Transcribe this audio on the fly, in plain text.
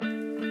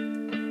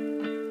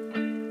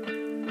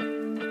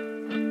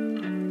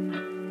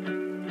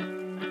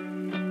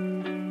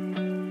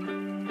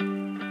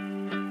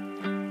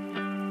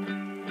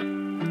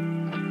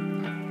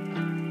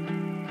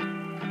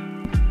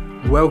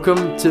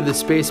Welcome to the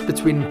Space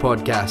Between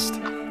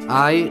podcast.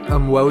 I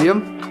am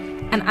William.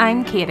 And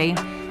I'm Katie.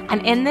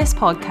 And in this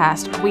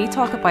podcast, we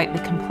talk about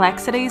the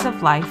complexities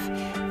of life,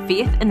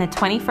 faith in the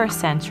 21st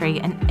century,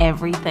 and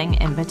everything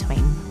in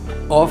between.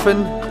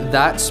 Often,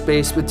 that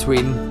space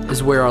between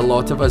is where a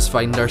lot of us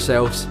find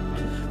ourselves.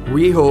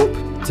 We hope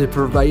to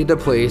provide a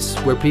place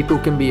where people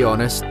can be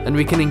honest and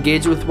we can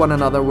engage with one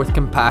another with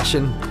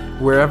compassion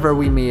wherever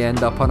we may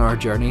end up on our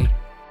journey.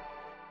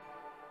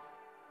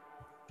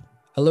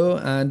 Hello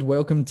and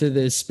welcome to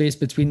the Space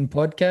Between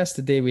podcast.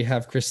 Today we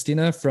have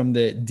Kristina from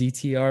the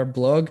DTR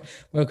blog.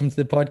 Welcome to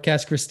the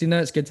podcast, Kristina.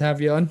 It's good to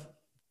have you on.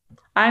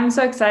 I'm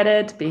so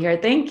excited to be here.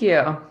 Thank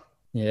you.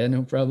 Yeah,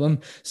 no problem.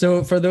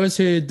 So for those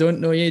who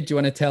don't know you, do you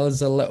want to tell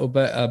us a little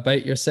bit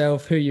about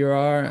yourself, who you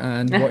are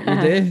and what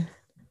you do?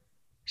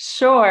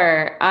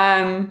 Sure.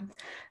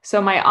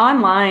 So my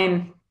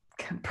online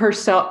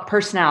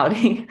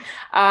personality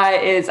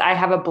is I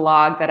have a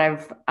blog that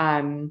I've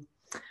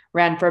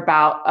ran for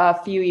about a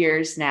few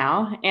years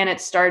now. And it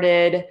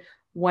started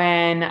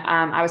when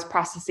I was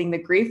processing the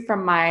grief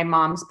from my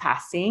mom's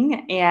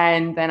passing.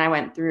 And then I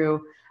went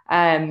through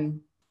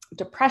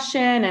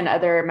depression and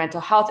other mental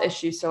health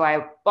issues. So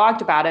I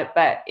blogged about it.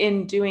 But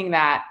in doing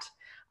that,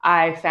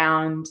 I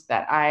found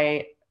that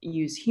I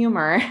use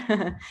humor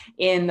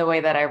in the way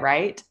that I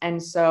write.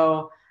 And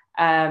so,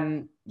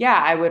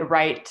 I would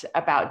write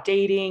about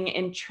dating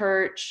in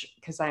church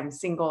because I'm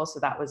single. So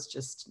that was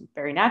just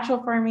very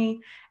natural for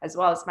me, as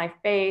well as my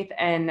faith.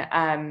 And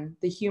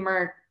the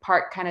humor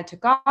part kind of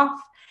took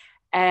off.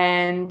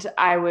 And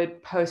I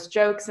would post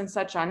jokes and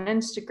such on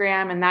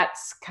Instagram. And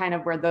that's kind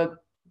of where the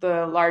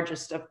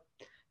largest of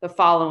the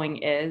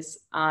following is.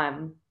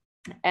 And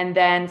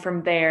then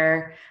from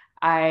there,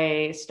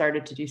 I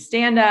started to do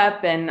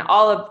stand-up and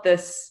all of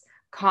this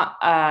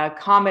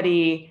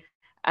comedy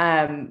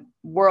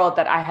world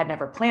that I had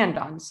never planned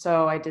on.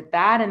 So I did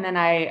that. And then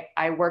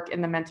I work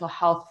in the mental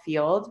health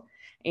field,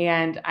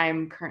 and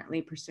I'm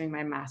currently pursuing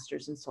my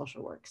master's in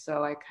social work.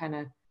 So I kind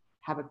of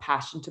have a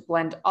passion to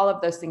blend all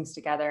of those things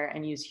together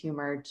and use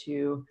humor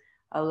to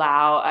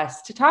allow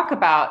us to talk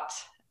about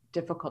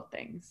difficult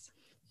things.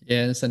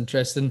 Yeah, it's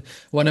interesting.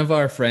 One of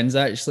our friends,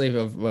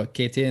 actually,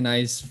 Katie and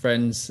I's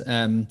friends,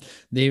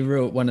 they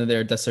wrote one of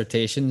their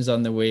dissertations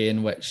on the way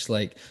in which,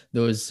 like,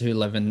 those who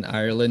live in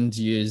Ireland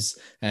use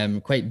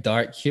quite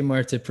dark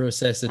humor to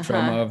process the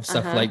trauma of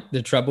stuff like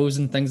the Troubles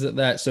and things like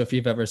that. So if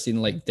you've ever seen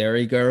like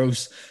Derry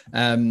Girls,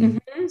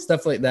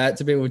 stuff like that,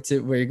 to be able to,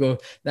 where you go,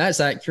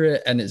 that's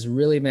accurate and it's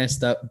really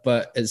messed up,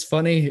 but it's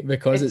funny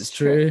because it's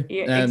true.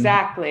 Yeah,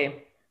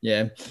 exactly.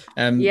 Yeah.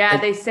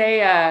 They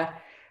say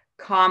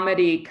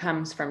comedy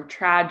comes from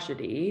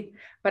tragedy,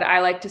 but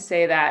I like to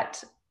say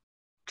that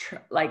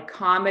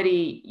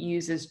comedy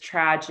uses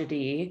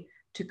tragedy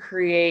to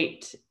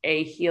create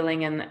a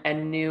healing and a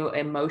new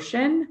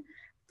emotion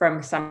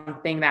from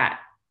something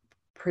that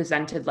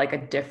presented like a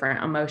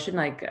different emotion,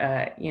 like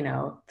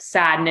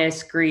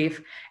sadness,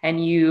 grief,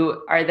 and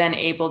you are then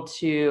able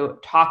to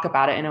talk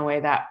about it in a way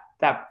that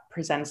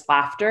presents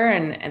laughter,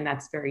 and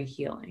that's very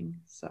healing.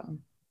 So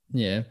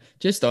yeah,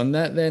 just on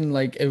that then,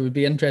 like, it would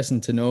be interesting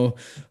to know,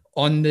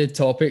 on the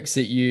topics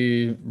that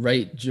you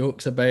write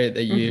jokes about,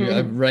 that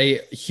you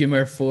write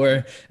humor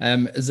for,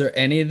 is there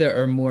any that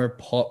are more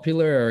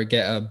popular or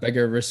get a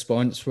bigger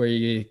response where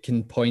you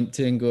can point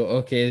to and go,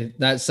 okay,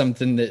 that's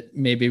something that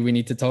maybe we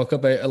need to talk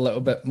about a little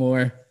bit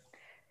more?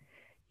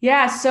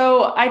 Yeah,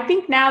 so I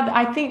think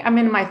I'm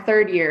in my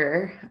third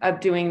year of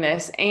doing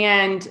this.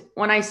 And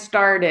when I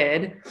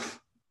started,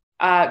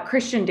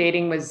 Christian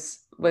dating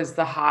was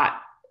the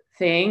hot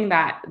thing,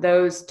 that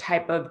those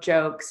type of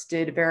jokes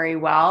did very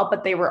well,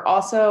 but they were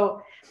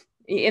also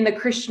in the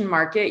Christian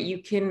market.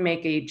 You can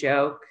make a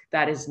joke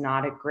that is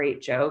not a great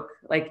joke,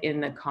 like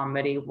in the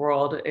comedy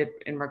world,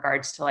 in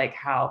regards to like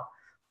how,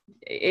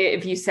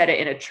 if you said it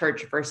in a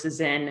church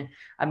versus in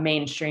a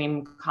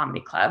mainstream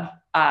comedy club,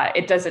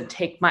 it doesn't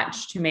take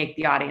much to make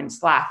the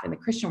audience laugh in the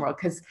Christian world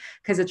because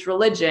it's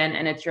religion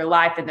and it's your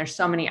life, and there's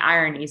so many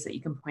ironies that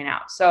you can point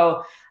out.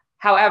 So,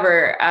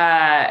 however,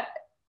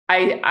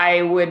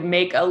 I would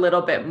make a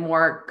little bit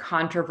more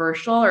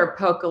controversial or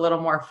poke a little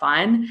more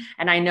fun.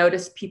 And I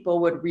noticed people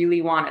would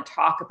really want to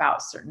talk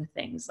about certain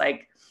things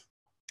like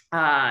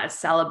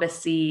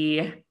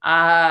celibacy,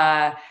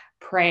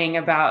 praying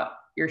about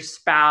your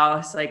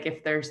spouse, like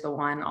if there's the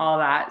one, all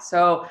that.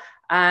 So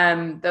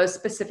those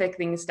specific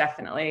things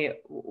definitely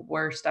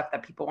were stuff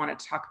that people wanted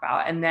to talk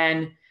about. And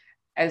then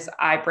as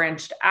I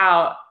branched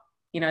out,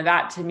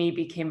 that to me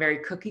became very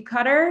cookie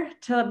cutter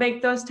to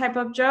make those type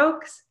of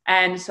jokes.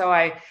 And so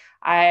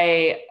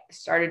I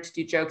started to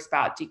do jokes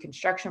about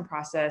deconstruction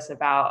process,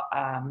 about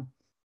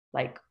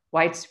like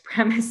white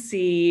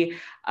supremacy,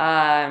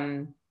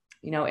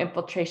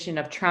 infiltration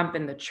of Trump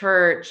in the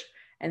church.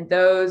 And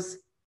those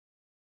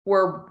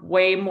were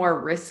way more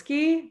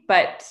risky,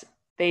 but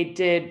they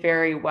did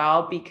very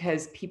well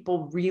because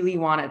people really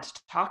wanted to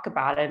talk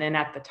about it. And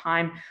at the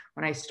time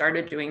when I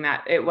started doing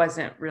that, it was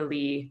a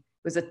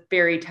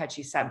very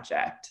touchy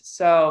subject.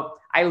 So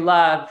I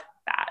love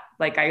that.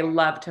 Like I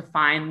love to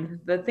find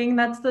the thing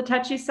that's the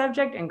touchy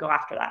subject and go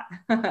after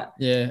that.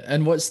 Yeah.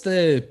 And what's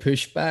the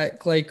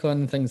pushback like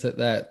on things like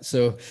that?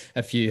 So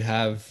if you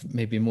have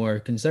maybe more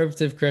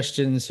conservative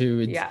Christians who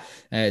would Yeah.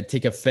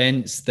 take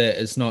offense that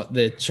it's not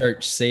the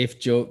church safe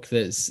joke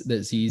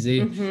that's easy,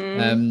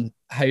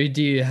 how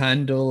do you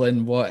handle,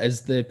 and what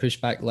is the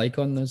pushback like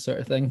on those sort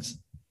of things?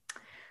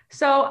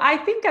 So I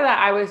think that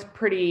I was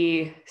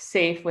pretty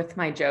safe with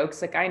my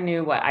jokes. Like I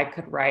knew what I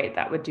could write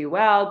that would do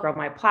well, grow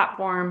my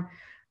platform,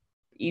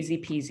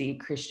 easy peasy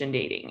Christian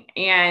dating.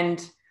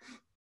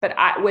 But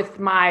with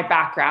my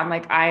background,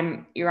 like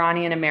I'm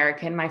Iranian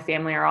American, my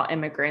family are all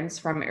immigrants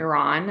from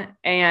Iran.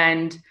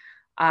 And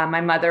my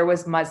mother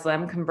was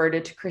Muslim,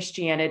 converted to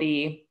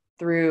Christianity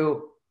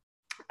through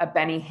a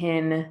Benny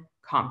Hinn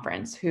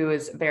conference, who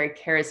is a very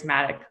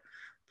charismatic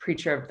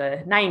preacher of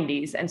the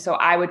 90s. And so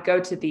I would go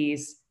to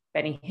these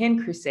Benny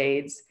Hinn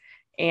crusades,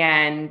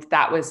 and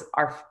that was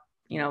our,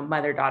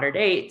 mother-daughter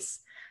dates.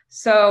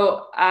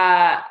 So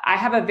I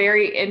have a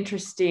very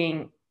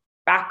interesting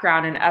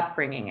background and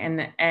upbringing.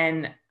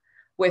 And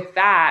with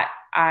that,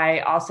 I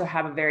also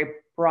have a very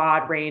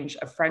broad range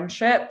of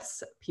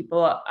friendships,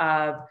 people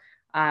of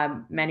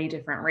many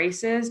different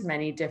races,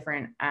 many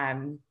different,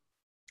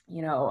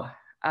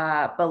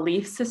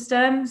 belief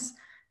systems,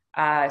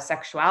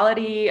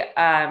 sexuality.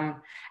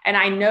 And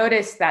I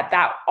noticed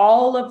that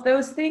all of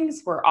those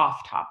things were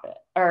off topic,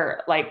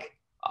 or like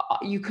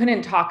you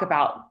couldn't talk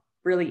about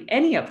really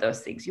any of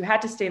those things. You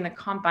had to stay in the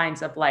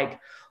confines of like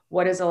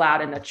what is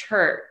allowed in the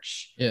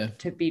church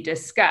to be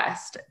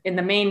discussed in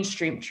the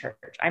mainstream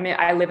church. I mean,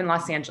 I live in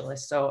Los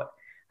Angeles, so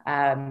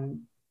I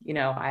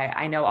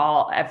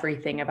know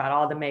everything about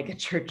all the mega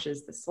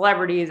churches, the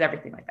celebrities,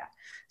 everything like that.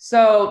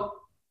 So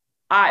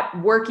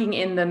working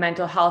in the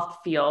mental health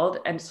field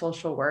and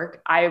social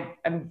work, I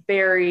am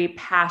very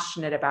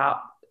passionate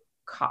about,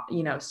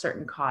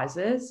 certain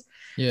causes,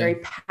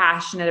 very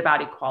passionate about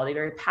equality,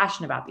 very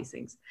passionate about these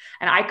things.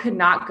 And I could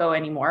not go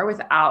anymore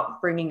without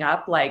bringing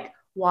up, like,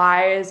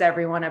 why is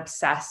everyone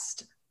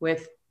obsessed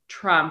with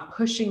Trump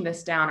pushing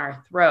this down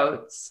our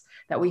throats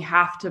that we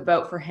have to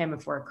vote for him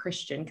if we're a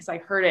Christian? Because I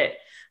heard it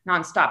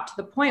nonstop, to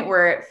the point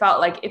where it felt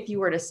like if you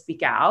were to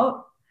speak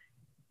out,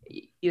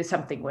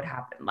 something would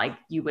happen. Like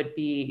you would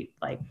be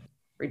like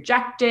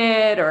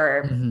rejected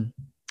or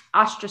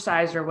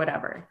ostracized or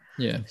whatever.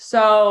 Yeah.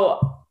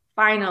 So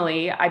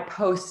finally I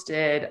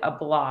posted a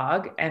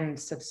blog and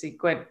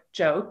subsequent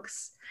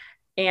jokes,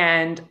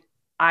 and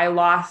I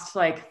lost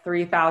like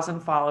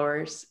 3,000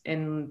 followers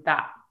in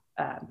that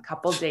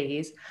couple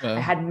days. I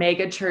had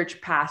mega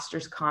church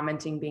pastors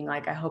commenting, being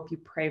like, I hope you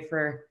pray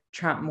for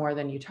Trump more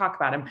than you talk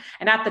about him.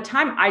 And at the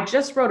time, I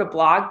just wrote a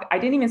blog. I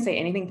didn't even say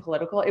anything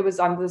political. It was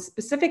on the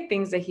specific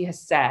things that he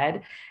has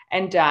said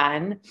and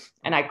done.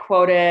 And I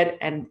quoted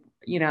and,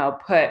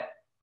 put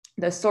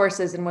the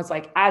sources, and was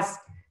like, as,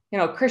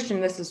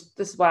 Christian, this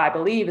is what I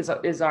believe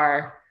is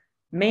our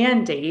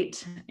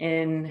mandate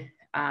in,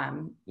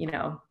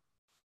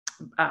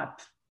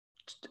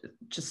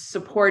 just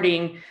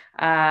supporting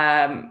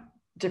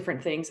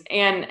different things.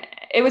 And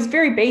it was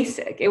very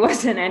basic. It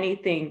wasn't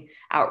anything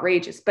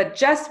outrageous, but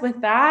just with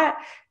that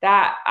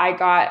I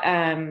got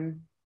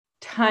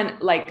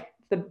like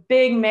the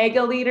big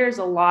mega leaders,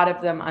 a lot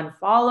of them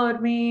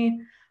unfollowed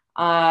me.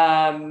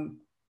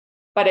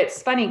 But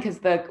it's funny because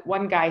the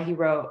one guy, he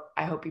wrote,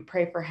 I hope you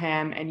pray for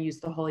him and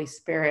use the Holy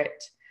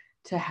Spirit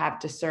to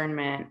have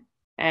discernment.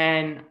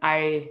 And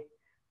I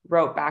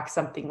wrote back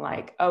something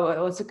like, oh,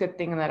 well, it's a good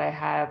thing that I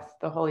have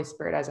the Holy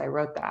Spirit as I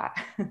wrote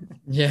that.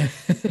 Yeah.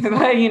 But,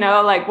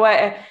 like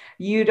what,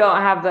 you don't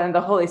have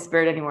the Holy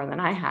Spirit any more than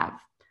I have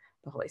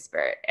the Holy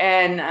Spirit.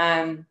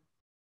 And,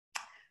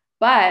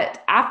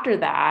 but after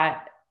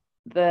that,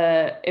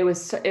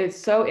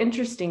 it's so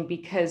interesting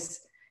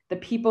because the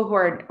people who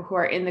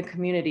are in the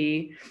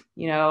community,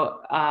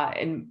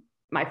 in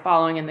my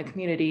following in the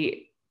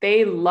community,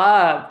 they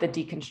love the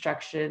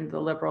deconstruction, the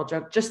liberal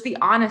joke, just the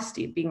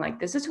honesty, being like,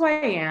 this is who I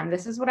am.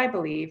 This is what I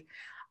believe.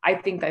 I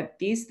think that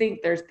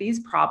there's these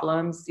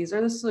problems. These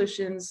are the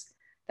solutions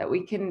that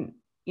we can,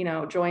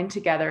 join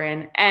together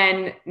in.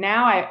 And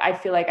now I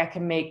feel like I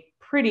can make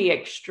pretty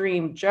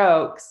extreme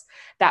jokes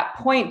that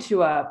point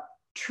to a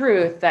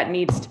truth that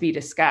needs to be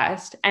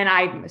discussed. And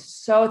I'm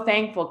so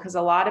thankful, because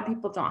a lot of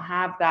people don't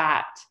have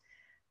that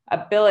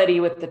ability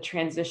with the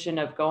transition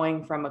of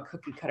going from a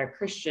cookie cutter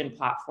Christian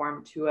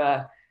platform to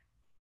a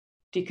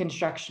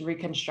deconstruction,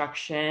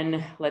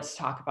 reconstruction, let's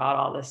talk about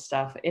all this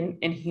stuff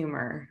in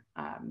humor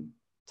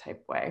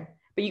type way.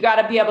 But you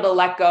got to be able to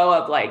let go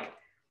of like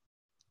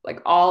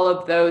all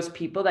of those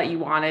people that you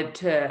wanted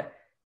to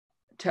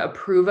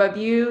approve of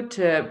you,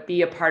 to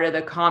be a part of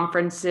the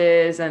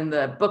conferences and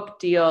the book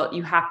deal.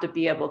 You have to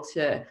be able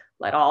to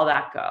let all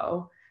that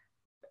go.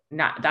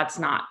 That's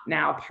not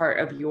now part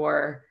of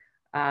your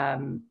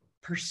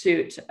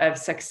pursuit of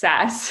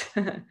success.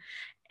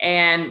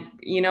 And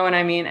you know what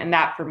I mean? And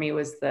that for me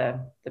was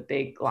the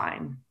big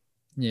line.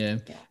 Yeah,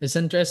 it's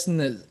interesting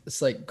that it's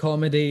like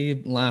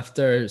comedy,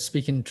 laughter,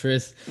 speaking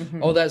truth,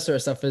 all that sort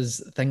of stuff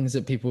is things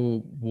that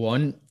people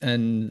want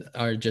and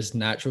are just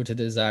natural to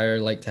desire,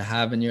 like to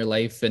have in your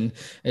life, and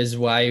is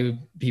why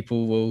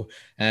people will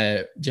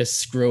just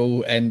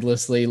scroll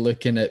endlessly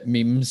looking at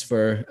memes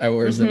for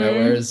hours and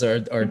hours,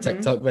 or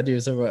TikTok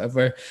videos or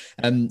whatever.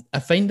 I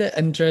find it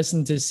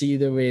interesting to see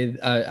the way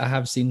I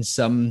have seen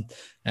some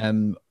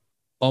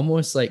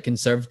almost like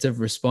conservative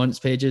response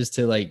pages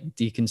to like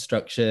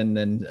deconstruction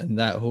and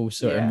that whole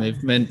sort of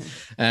movement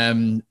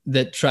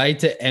that try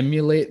to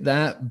emulate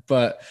that,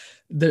 but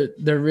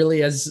there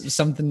really is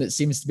something that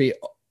seems to be,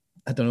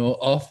 I don't know,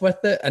 off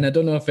with it. And I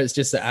don't know if it's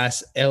just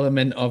the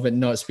element of it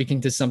not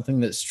speaking to something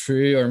that's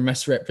true or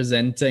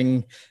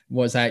misrepresenting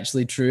what's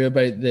actually true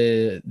about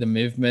the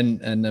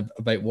movement and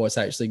about what's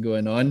actually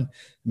going on.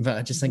 But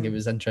I just think it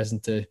was interesting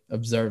to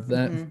observe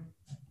that.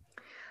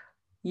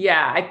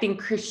 Yeah, I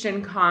think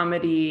Christian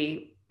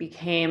comedy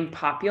became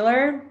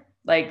popular.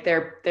 Like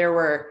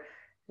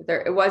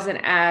it wasn't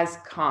as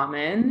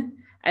common.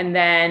 And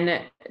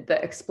then the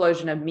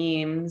explosion of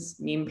memes,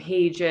 meme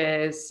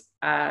pages,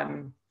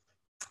 and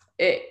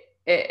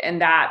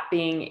that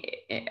being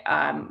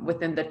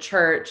within the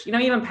church,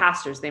 even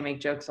pastors, they make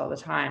jokes all the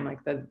time.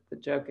 Like the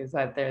joke is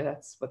that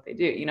that's what they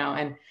do,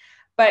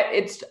 but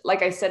it's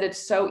like I said, it's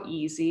so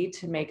easy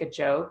to make a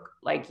joke.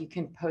 Like you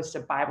can post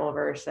a Bible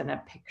verse and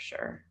a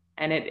picture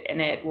and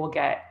it will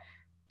get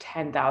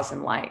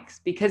 10,000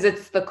 likes because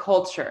it's the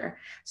culture.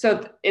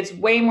 So it's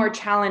way more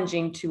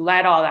challenging to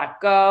let all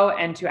that go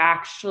and to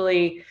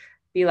actually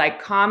be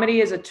like, comedy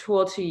is a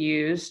tool to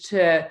use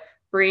to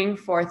bring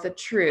forth a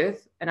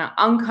truth and an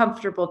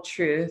uncomfortable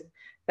truth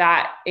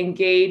that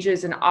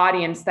engages an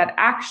audience, that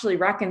actually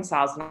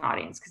reconciles an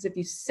audience. Because if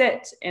you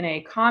sit in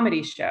a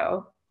comedy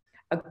show,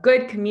 a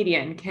good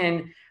comedian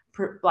can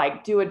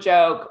do a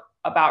joke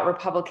about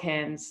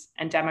Republicans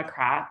and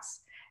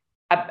Democrats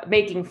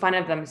making fun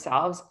of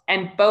themselves,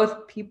 and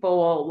both people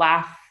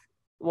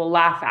will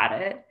laugh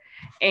at it,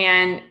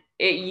 and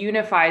it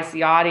unifies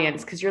the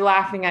audience because you're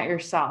laughing at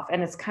yourself,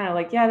 and it's kind of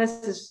like, yeah,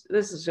 this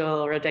is a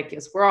little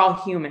ridiculous. We're all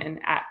human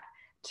at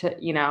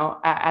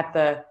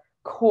the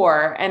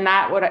core, and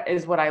that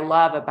is what I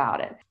love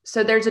about it.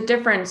 So there's a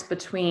difference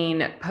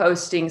between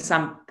posting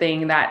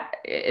something that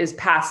is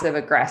passive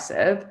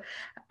aggressive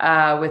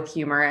with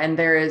humor, and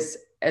there's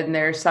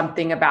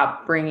something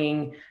about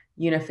bringing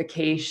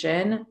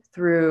unification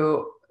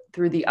through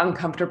the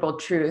uncomfortable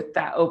truth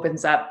that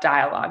opens up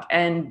dialogue.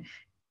 And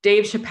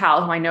Dave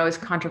Chappelle, who I know is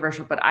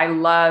controversial, but I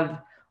love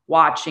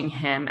watching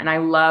him and I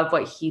love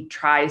what he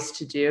tries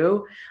to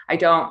do. I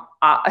don't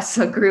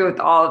agree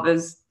with all of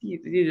his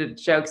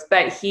jokes,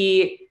 but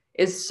he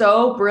is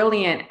so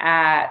brilliant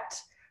at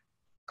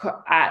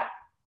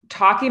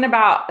talking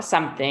about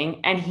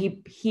something, and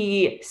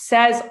he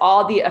says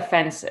all the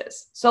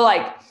offenses. So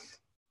like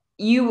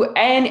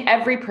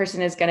every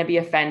person is going to be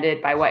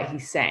offended by what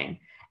he's saying.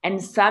 And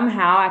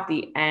somehow at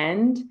the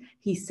end,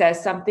 he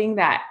says something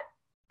that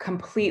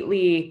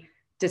completely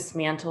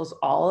dismantles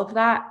all of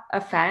that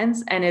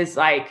offense and is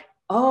like,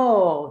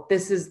 oh,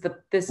 this is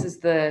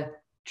the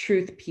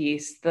truth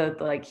piece, the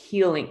like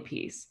healing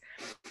piece.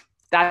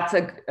 That's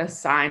a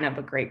sign of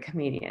a great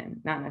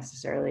comedian, not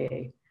necessarily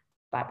a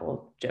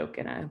Bible joke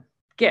and a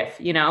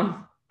GIF,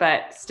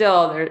 but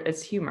still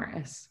it's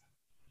humorous.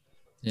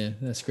 Yeah,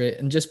 that's great.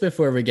 And just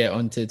before we get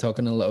on to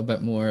talking a little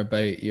bit more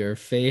about your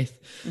faith,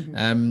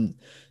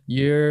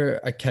 your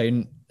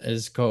account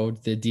is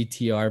called the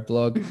DTR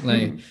blog.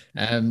 Like,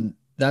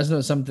 that's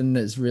not something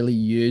that's really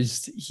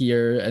used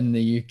here in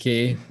the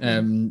UK.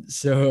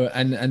 So,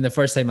 and the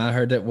first time I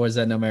heard it was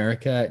in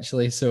America,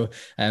 actually. So,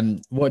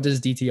 what does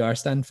DTR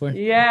stand for?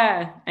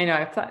 Yeah, I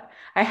know.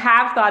 I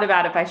have thought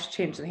about if I should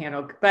change the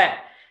handle, but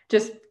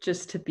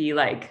just to be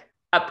like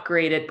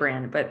upgraded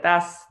brand, but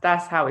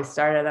that's how we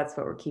started. That's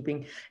what we're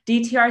keeping.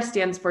 DTR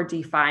stands for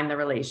define the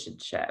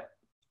relationship,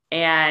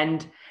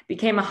 and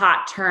became a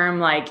hot term.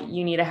 Like,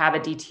 you need to have a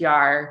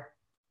DTR,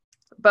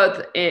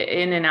 both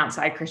in and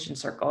outside Christian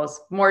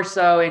circles, more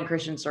so in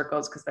Christian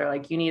circles, because they're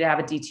like, you need to have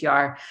a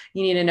DTR.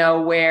 You need to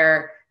know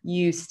where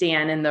you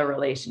stand in the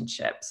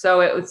relationship. So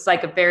it was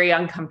like a very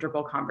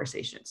uncomfortable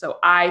conversation. So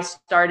I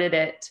started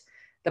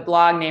the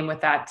blog name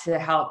with that, to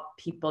help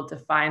people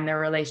define their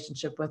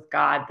relationship with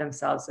God,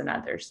 themselves, and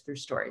others through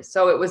stories.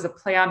 So it was a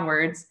play on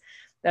words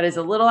that is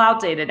a little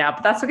outdated now,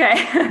 but that's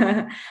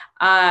okay.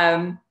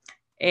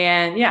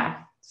 And yeah,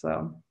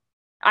 so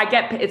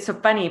it's so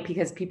funny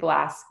because people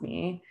ask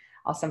me,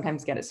 I'll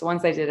sometimes get it. So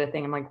once I did a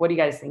thing, I'm like, what do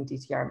you guys think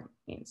DTR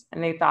means?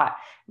 And they thought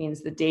it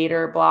means the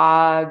dater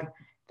blog.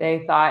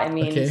 They thought it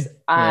means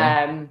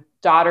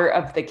daughter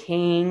of the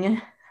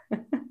king.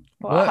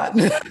 What?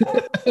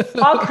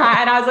 All kind.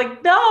 And I was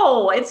like,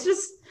 no, it's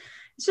just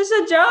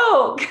a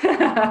joke.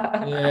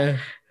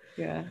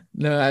 Yeah.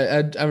 No,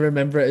 I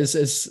remember it's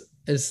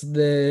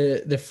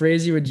the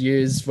phrase you would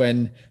use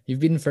when you've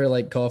been for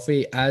like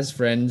coffee as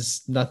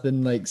friends,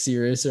 nothing like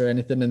serious or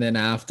anything, and then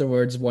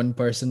afterwards one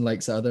person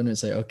likes the other and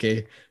it's like,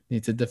 okay,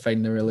 need to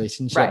define the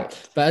relationship.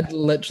 Right. But I'd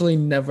literally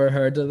never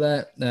heard of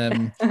that.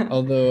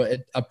 Although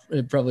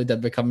it probably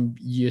did become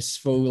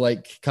useful,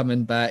 like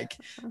coming back,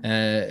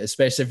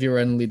 especially if you were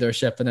in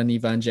leadership in an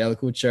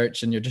evangelical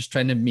church and you're just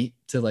trying to meet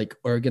to like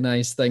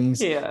organize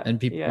things, and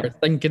people are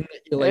thinking that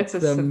you like It's a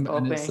them, simple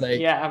and thing. it's like,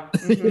 Yeah.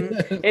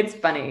 It's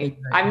funny.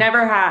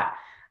 Exactly.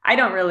 I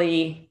don't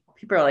really,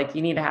 people are like,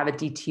 you need to have a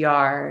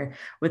DTR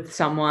with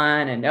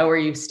someone and know where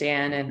you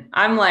stand. And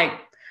I'm like,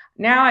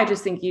 now I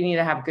just think you need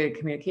to have good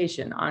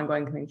communication,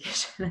 ongoing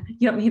communication.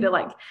 You don't need to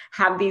like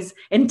have these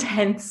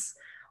intense,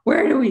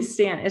 where do we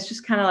stand? It's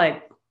just kind of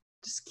like,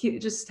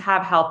 just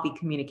have healthy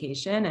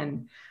communication.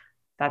 And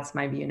that's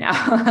my view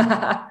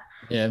now.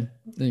 Yeah,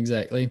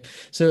 exactly.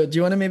 So do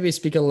you want to maybe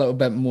speak a little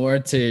bit more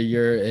to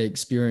your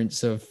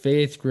experience of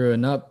faith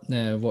growing up,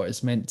 what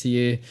it's meant to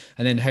you,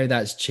 and then how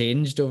that's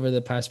changed over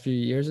the past few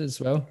years as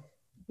well?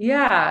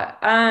 Yeah.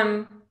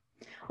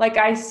 Like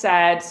I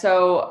said,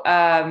 so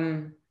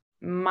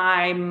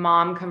my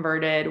mom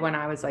converted when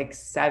I was like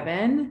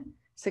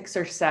 6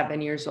 or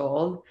 7 years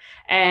old.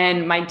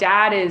 And my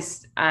dad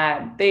is,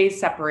 they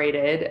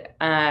separated,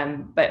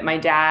 but my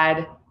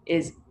dad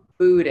is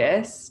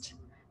Buddhist.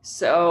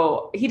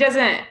 So he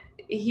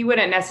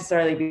wouldn't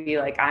necessarily be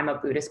like, I'm a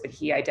Buddhist, but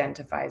he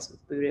identifies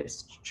with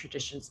Buddhist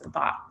traditions and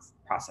thought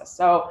process.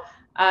 So,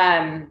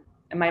 and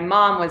my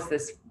mom was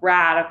this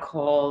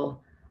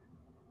radical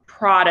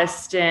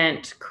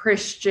Protestant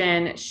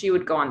Christian. She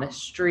would go on the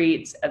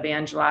streets,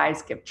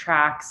 evangelize, give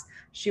tracts.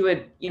 She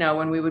would, she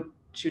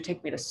would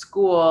take me to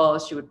school.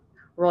 She would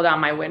roll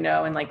down my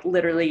window and like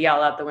literally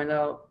yell out the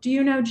window, "Do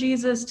you know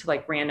Jesus?" to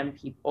like random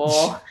people.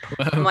 Wow.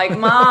 I'm like,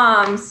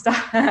 "Mom,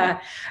 stop."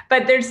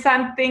 But there's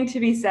something to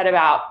be said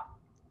about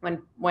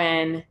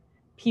when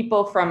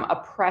people from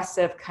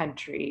oppressive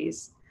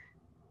countries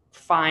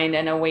find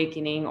an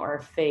awakening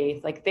or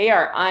faith, like they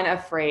are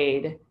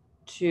unafraid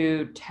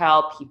to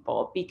tell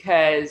people,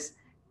 because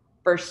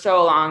for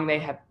so long they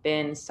have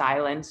been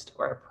silenced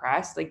or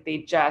oppressed. Like they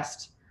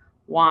just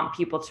want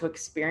people to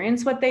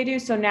experience what they do.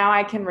 So now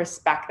I can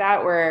respect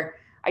that, where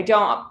I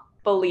don't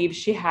believe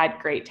she had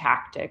great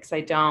tactics. I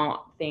don't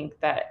think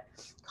that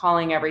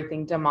calling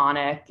everything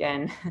demonic,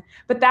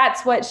 but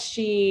that's what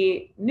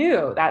she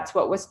knew. That's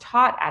what was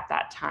taught at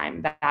that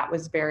time. That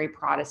was very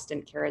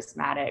Protestant,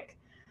 charismatic,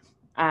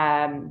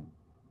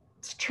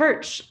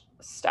 church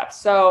stuff.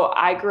 So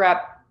I grew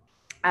up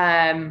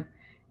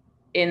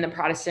in the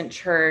Protestant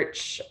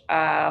church,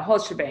 whole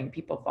shebang,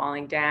 people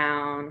falling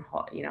down,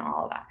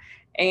 all that.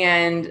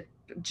 And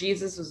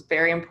Jesus was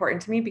very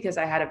important to me because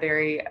I had a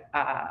very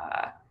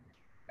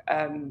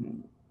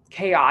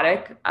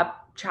chaotic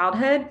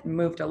childhood,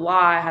 moved a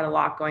lot, had a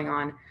lot going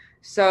on.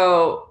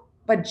 So,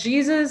 but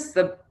Jesus,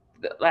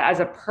 as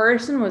a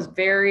person, was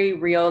very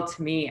real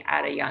to me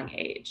at a young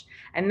age.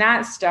 And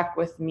that stuck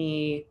with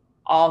me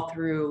all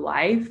through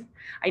life.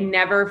 I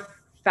never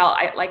felt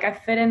like I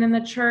fit in the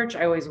church.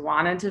 I always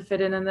wanted to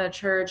fit in the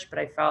church, but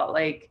I felt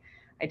like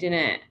I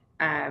didn't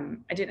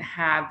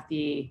have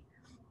the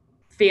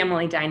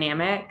family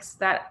dynamics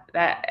that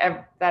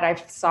I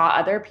saw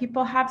other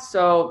people have.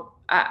 So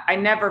I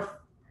never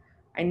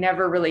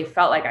really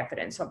felt like I fit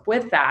in. So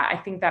with that, I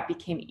think that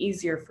became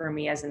easier for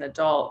me as an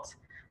adult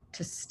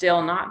to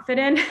still not fit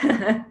in.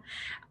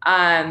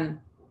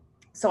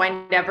 So I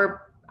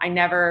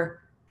never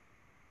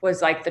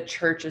was like, the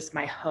church is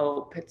my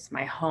hope, it's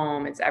my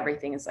home, it's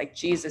everything. It's like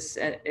Jesus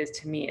is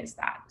to me is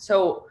that.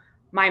 So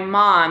my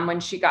mom, when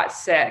she got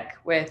sick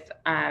with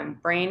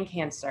brain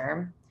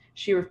cancer,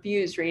 she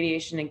refused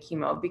radiation and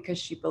chemo because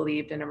she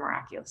believed in a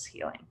miraculous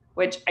healing,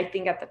 which I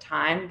think at the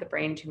time the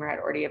brain tumor had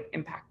already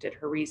impacted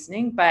her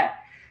reasoning. But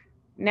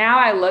now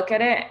I look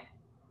at it,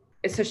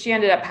 so she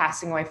ended up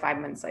passing away 5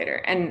 months later.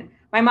 And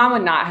my mom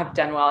would not have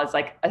done well as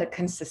like a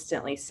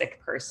consistently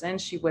sick person.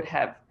 She would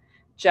have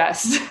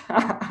just,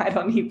 I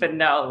don't even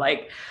know,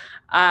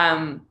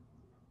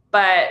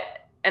 but,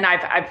 and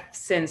I've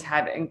since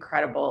had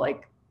incredible,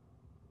 like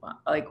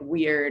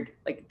weird,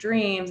 like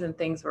dreams and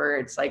things where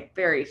it's like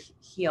very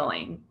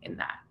healing in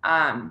that.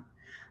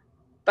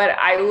 But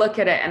I look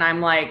at it and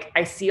I'm like,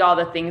 I see all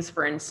the things,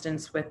 for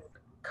instance, with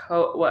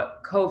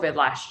COVID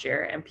last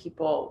year and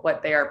people,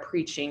 what they are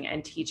preaching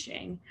and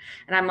teaching.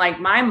 And I'm like,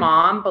 my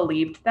mom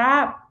believed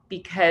that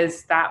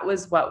because that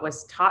was what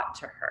was taught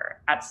to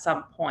her at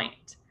some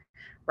point.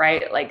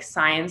 Right? Like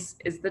science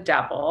is the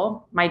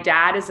devil. My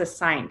dad is a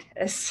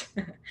scientist.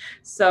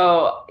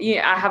 So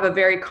yeah, I have a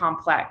very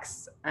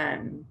complex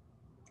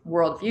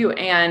worldview,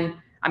 and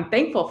I'm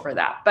thankful for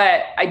that.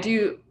 But I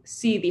do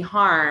see the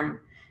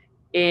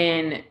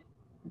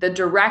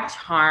direct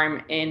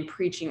harm in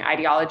preaching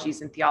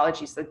ideologies and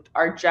theologies that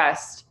are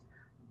just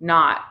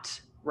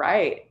not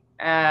right.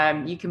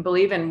 You can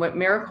believe in what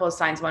miracles,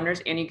 signs,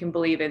 wonders, and you can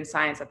believe in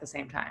science at the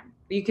same time.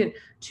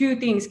 Two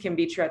things can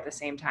be true at the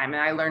same time.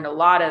 And I learned a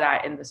lot of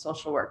that in the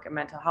social work and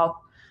mental health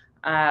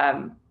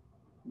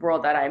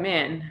world that I'm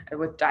in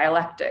with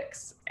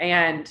dialectics.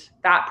 And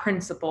that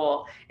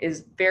principle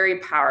is very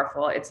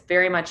powerful. It's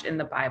very much in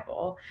the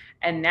Bible.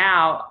 And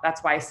now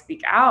that's why I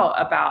speak out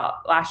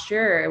about last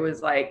year. It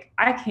was like,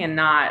 I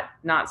cannot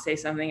not say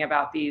something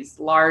about these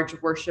large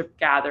worship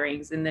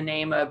gatherings in the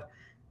name of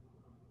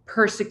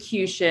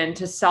persecution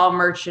to sell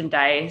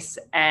merchandise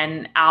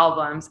and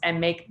albums and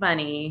make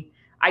money.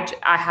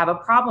 I have a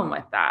problem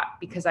with that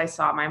because I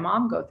saw my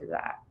mom go through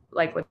that,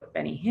 like with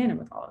Benny Hinn and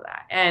with all of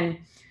that. And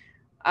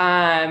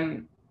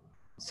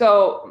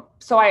so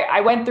I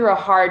went through a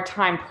hard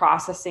time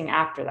processing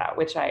after that,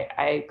 which I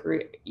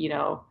agree,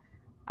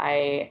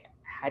 I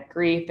had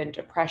grief and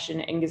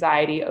depression,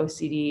 anxiety,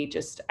 OCD,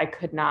 just, I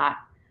could not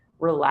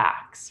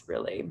relax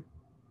really.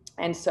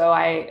 And so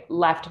I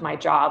left my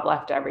job,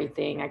 left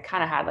everything. I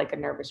kind of had like a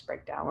nervous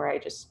breakdown where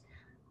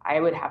I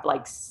would have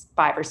like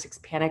 5 or 6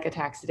 panic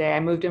attacks a day. I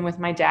moved in with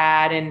my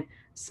dad in a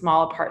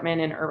small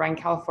apartment in Irvine,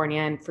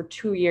 California. And for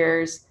 2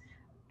 years,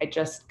 I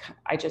just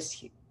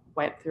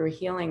went through a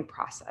healing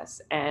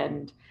process,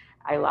 and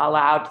I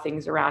allowed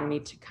things around me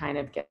to kind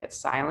of get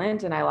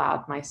silent, and I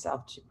allowed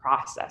myself to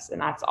process.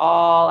 And that's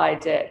all I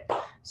did.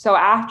 So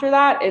after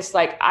that, it's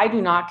like, I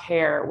do not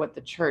care what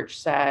the church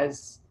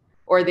says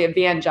or the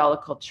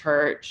evangelical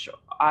church.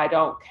 I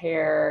don't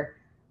care.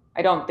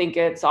 I don't think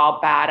it's all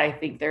bad. I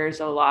think there's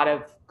a lot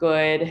of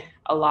good,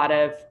 a lot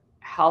of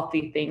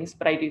healthy things,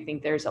 but I do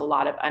think there's a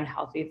lot of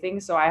unhealthy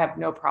things. So I have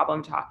no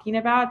problem talking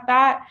about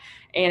that.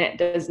 And it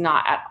does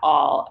not at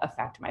all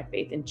affect my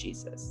faith in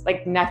Jesus.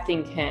 Like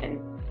nothing can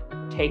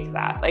take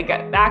that. Like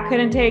that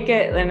couldn't take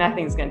it, then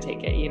nothing's going to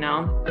take it,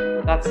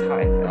 That's how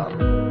I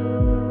feel.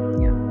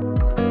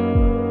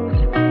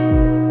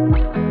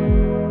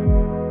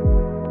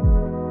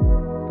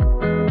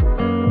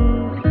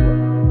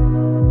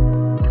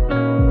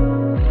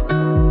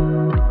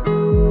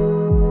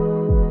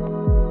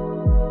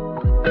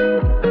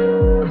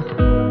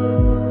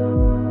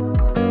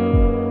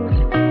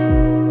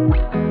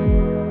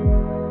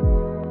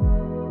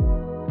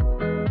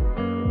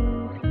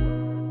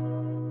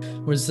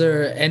 Was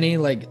there any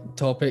like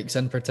topics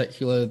in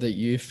particular that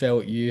you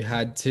felt you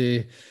had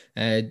to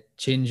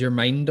change your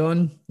mind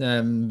on?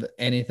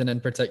 Anything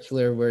in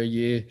particular where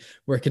you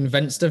were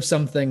convinced of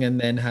something and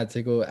then had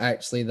to go,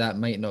 actually, that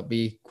might not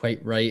be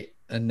quite right,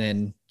 and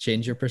then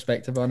change your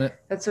perspective on it?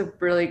 That's a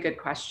really good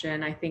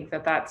question. I think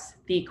that that's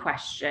the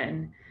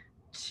question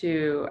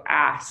to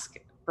ask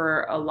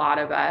for a lot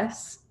of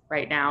us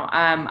right now.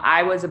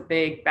 I was a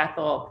big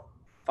Bethel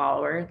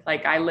follower.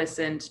 Like I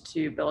listened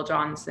to Bill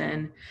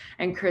Johnson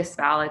and Chris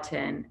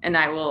Valentin, and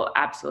I will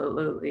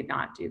absolutely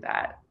not do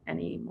that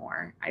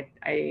anymore.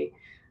 I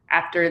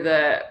after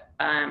the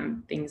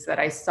things that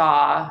I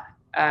saw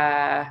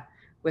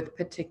with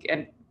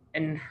particular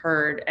and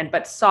heard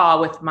but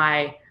saw with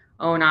my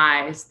own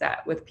eyes,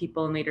 that with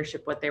people in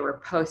leadership, what they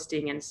were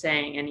posting and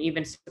saying, and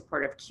even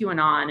support of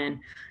QAnon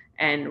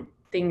and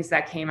things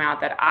that came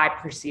out that I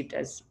perceived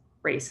as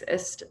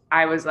racist,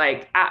 I was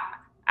like,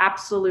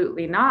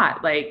 absolutely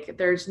not. Like,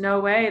 there's no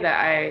way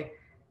that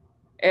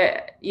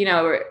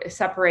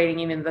separating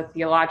even the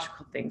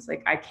theological things.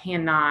 Like, I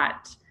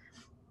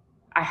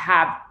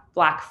have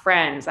Black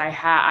friends.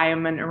 I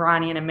am an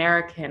Iranian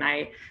American.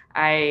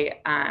 I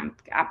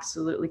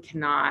absolutely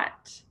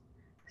cannot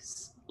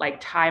like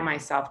tie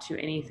myself to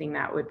anything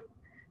that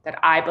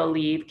I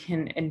believe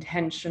can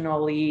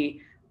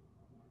intentionally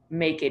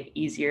make it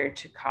easier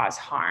to cause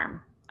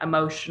harm,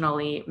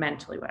 emotionally,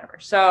 mentally, whatever.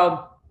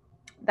 So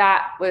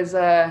that was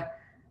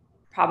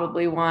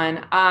probably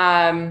one.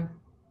 And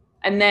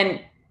then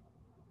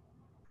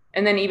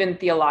even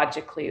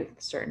theologically,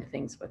 certain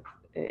things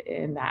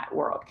in that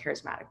world,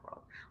 charismatic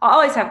world. I'll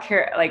always have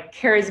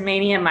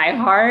charismania in my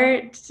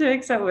heart to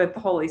accept with the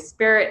Holy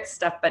Spirit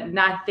stuff, but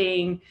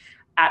nothing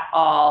at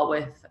all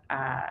with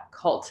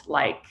cult.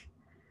 Like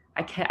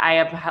I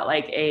have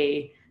like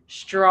a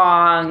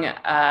strong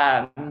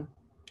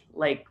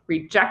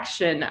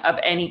rejection of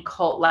any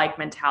cult-like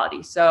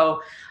mentality.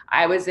 So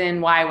I was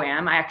in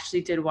YWAM. I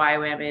actually did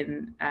YWAM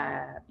in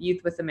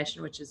Youth with a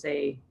Mission, which is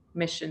a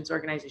missions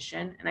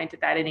organization. And I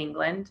did that in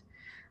England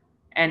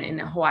and in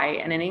Hawaii.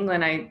 And in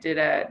England, I did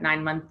a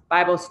 9-month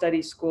Bible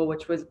study school,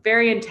 which was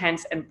very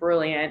intense and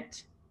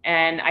brilliant.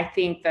 And I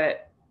think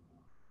that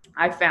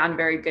I found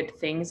very good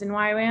things in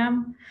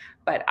YWAM,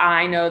 but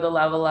I know the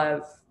level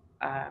of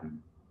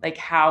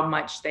how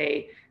much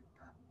they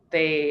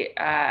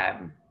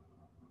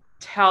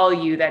tell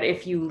you that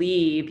if you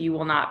leave, you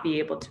will not be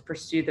able to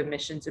pursue the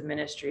missions and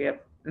ministry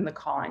and the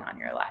calling on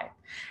your life.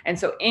 And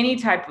so any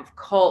type of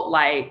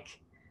cult-like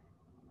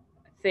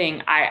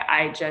thing,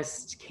 I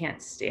just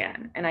can't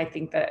stand. And I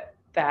think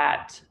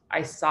that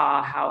I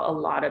saw how a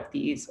lot of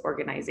these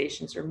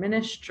organizations or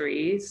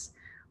ministries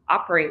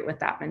operate with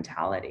that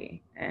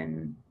mentality.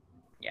 And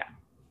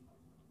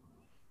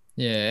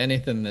yeah,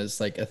 anything that's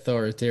like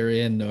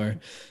authoritarian, or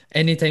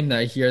anytime that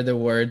I hear the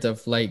word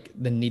of like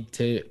the need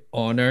to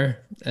honor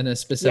in a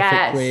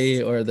specific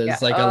way, or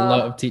there's a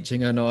lot of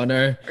teaching on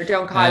honor, or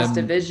don't cause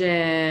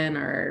division,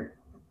 or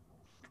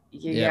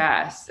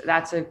Yes,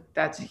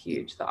 that's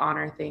huge. The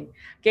honor thing.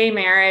 Gay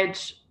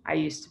marriage, I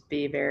used to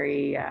be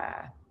very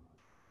I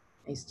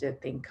used to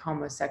think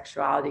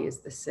homosexuality is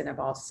the sin of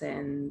all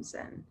sins,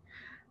 and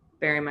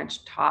very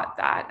much taught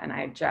that. And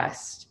I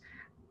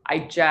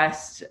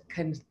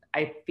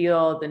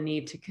feel the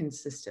need to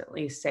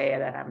consistently say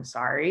that I'm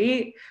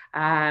sorry.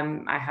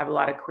 I have a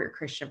lot of queer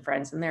Christian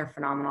friends, and they're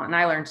phenomenal. And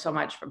I learned so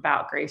much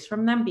about grace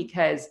from them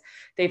because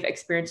they've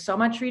experienced so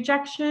much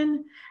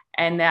rejection,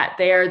 and that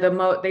they are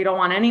they don't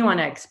want anyone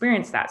to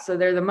experience that. So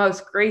they're the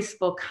most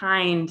graceful,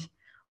 kind,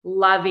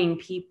 loving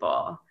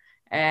people.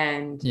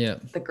 And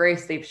the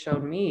grace they've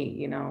shown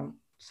me,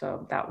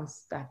 so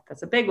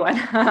that's a big one.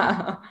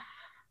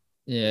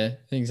 Yeah,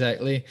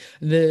 exactly.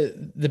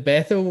 The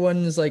Bethel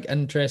one's like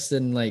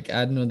interesting. Like,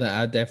 I know that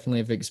I definitely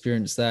have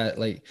experienced that.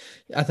 Like,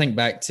 I think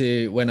back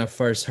to when I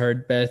first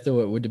heard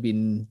Bethel, it would have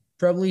been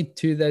probably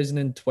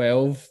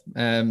 2012.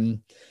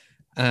 And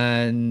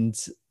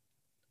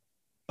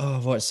oh,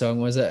 what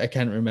song was it? I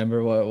can't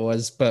remember what it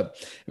was, but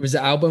it was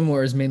an album where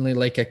it was mainly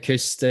like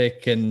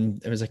acoustic,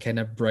 and it was a kind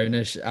of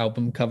brownish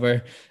album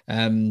cover.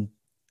 And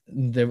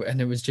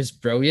it was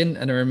just brilliant.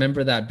 And I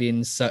remember that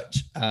being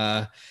such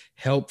a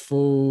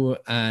helpful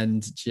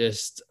and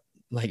just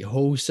like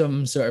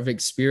wholesome sort of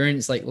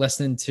experience, like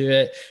listening to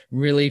it,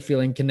 really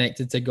feeling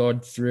connected to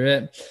God through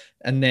it.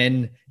 And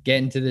then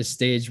getting to the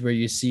stage where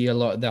you see a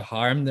lot of the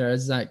harm, there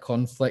is that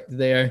conflict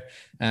there.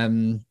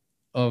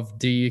 Of,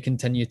 do you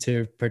continue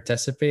to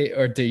participate,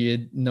 or do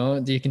you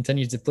not? Do you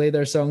continue to play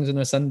their songs on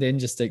a Sunday and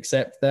just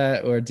accept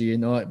that, or do you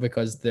not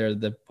because they're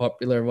the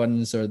popular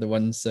ones or the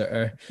ones that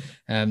are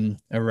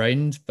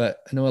around? But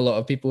I know a lot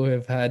of people who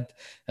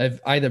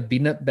have either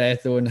been at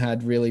Bethel and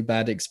had really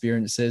bad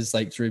experiences,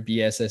 like through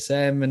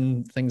BSSM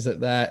and things like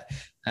that,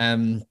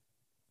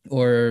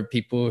 or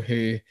people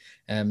who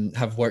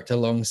have worked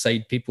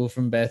alongside people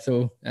from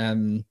Bethel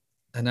and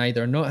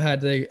either not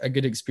had a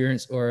good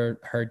experience or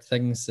heard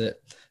things that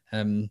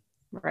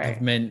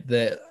have meant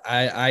that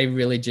I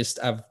really just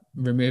have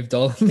removed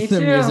all the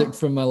music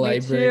from my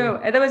library. Me too.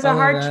 And there was a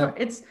hard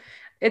choice.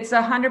 It's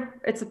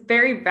a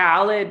very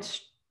valid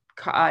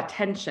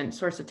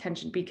source of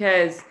tension,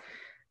 because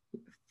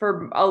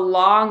for a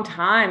long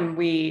time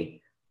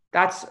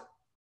that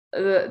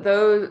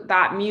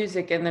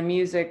music, and the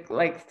music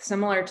like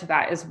similar to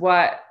that is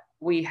what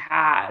we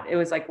had. It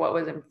was like what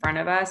was in front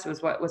of us. It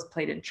was what was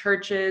played in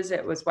churches.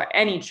 It was what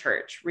any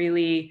church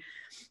really.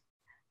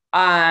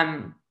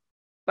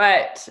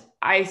 But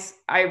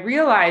I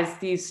realized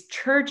these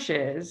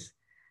churches,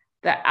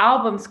 the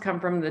albums come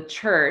from the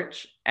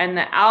church, and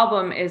the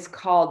album is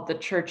called the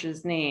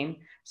church's name.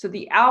 So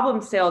the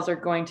album sales are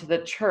going to the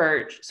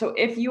church. So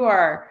if you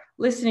are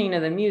listening to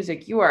the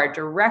music, you are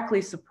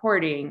directly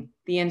supporting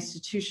the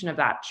institution of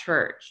that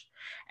church.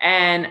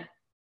 And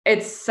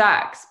it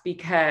sucks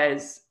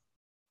because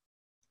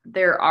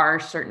there are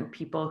certain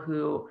people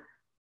whose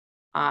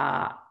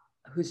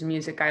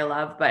music I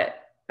love, but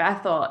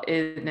Bethel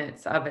in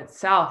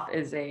itself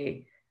is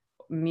a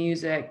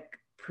music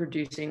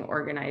producing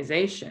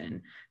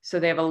organization.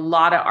 So they have a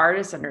lot of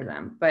artists under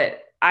them,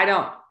 but I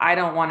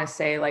don't want to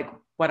say like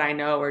what I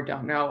know or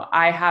don't know.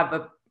 I have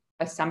a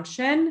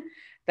assumption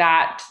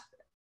that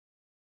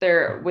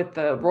they're with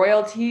the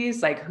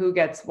royalties, like who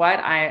gets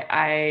what.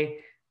 I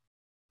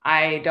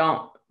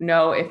don't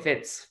know if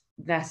it's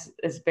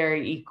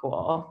very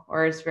equal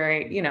or is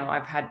very,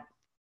 I've had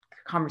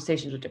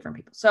conversations with different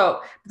people.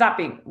 So that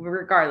being,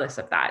 regardless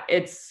of that,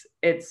 it's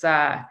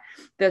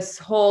this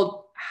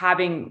whole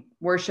having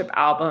worship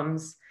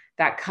albums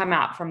that come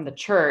out from the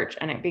church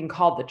and it being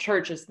called the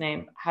church's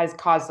name has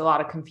caused a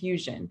lot of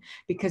confusion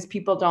because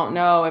people don't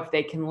know if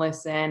they can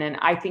listen. And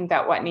I think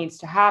that what needs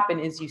to happen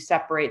is you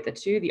separate the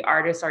two. The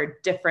artists are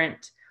a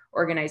different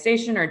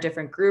organization or a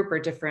different group or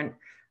different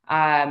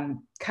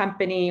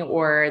company,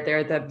 or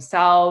they're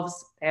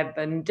themselves. They have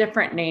a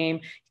different name.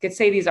 You could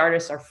say these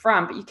artists are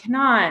from, but you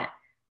cannot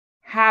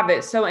have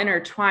it so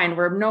intertwined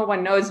where no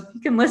one knows if you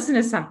can listen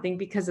to something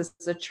because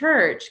it's a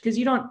church. Because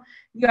you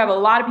have a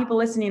lot of people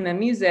listening to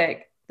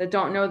music that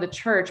don't know the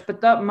church, but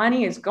the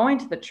money is going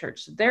to the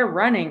church. So they're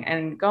running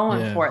and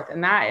going forth.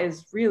 And that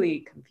is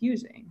really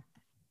confusing.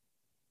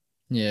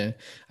 Yeah.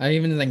 I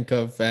even think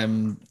of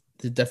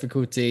the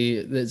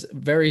difficulty that's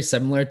very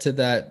similar to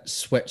that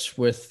switch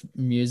with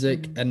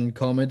music and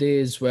comedy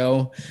as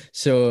well.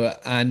 So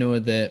I know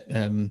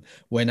that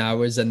when I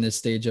was in the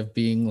stage of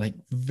being like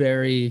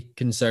very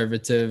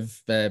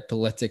conservative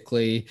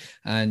politically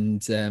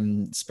and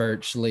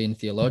spiritually and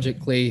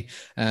theologically,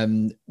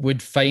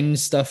 would find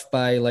stuff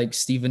by like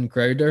Stephen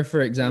Crowder, for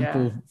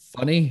example,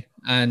 funny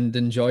and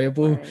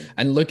enjoyable.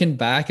 And looking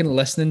back and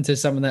listening to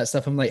some of that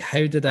stuff, I'm like,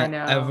 how did I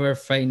ever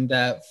find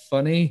that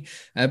funny?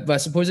 But I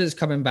suppose it's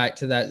coming back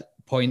to that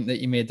point that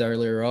you made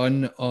earlier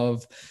on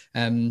of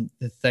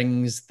the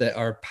things that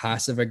are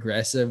passive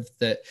aggressive,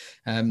 that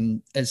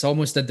it's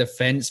almost a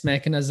defense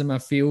mechanism, I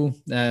feel,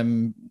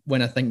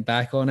 when I think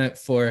back on it,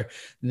 for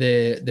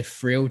the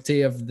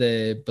frailty of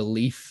the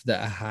belief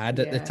that I had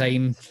at the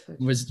time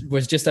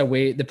was just a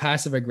way. The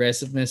passive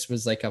aggressiveness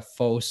was like a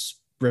false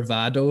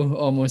bravado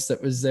almost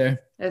that was there.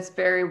 That's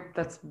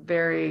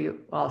very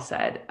well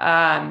said.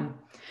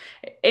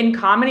 In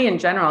comedy in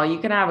general, you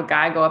can have a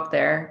guy go up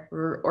there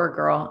or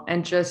girl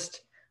and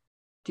just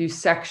do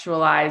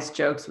sexualized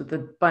jokes with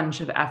a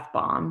bunch of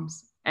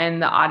F-bombs,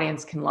 and the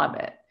audience can love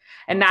it.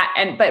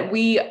 But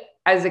we,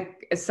 as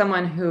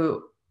someone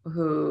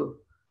who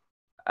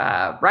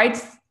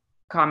writes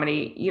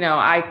comedy,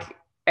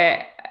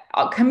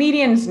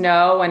 comedians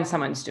know when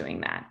someone's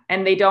doing that,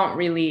 and they don't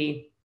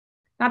really,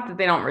 not that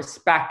they don't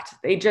respect,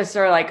 they just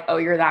are like, oh,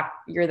 you're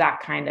that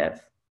kind of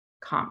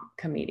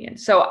comedian.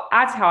 So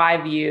that's how I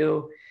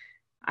view.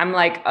 I'm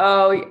like,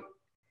 oh,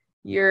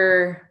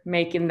 you're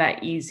making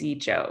that easy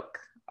joke.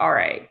 All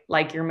right,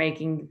 like you're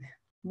making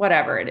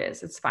whatever it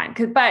is, it's fine.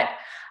 But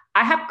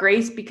I have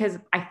grace, because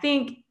I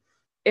think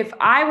if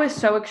I was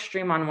so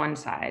extreme on one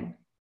side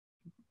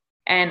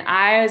and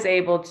I was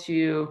able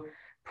to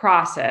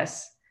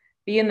process,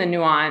 be in the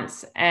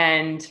nuance,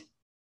 and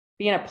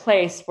be in a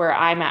place where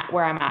I'm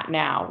at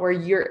now, where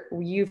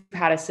you've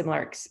had a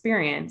similar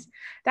experience,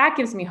 that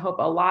gives me hope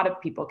a lot of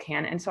people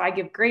can. And so I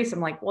give grace. I'm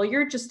like, well,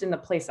 you're just in the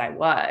place I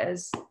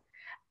was.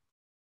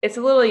 It's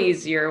a little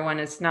easier when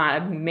it's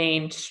not a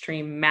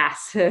mainstream,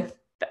 massive,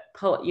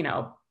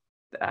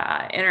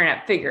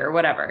 internet figure or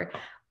whatever.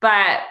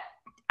 But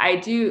I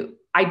do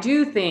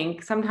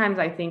think, sometimes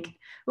I think it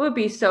would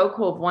be so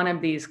cool if one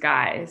of these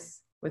guys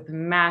with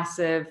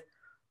massive,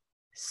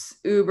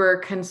 uber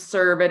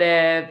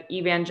conservative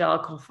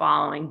evangelical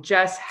following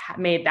just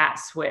made that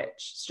switch.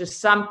 It's just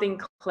something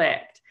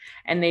clicked,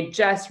 and they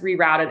just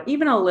rerouted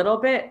even a little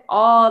bit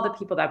all the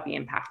people that be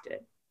impacted.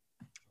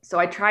 So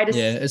I try to,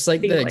 it's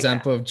like the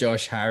example of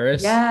Josh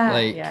Harris,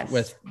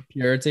 with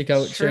purity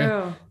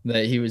culture,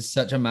 that he was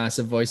such a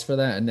massive voice for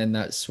that, and then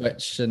that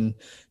switch, and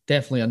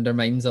definitely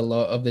undermines a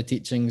lot of the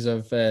teachings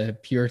of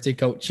purity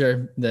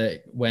culture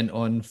that went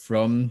on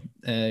from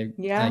I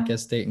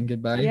guess Dayton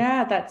Goodbye.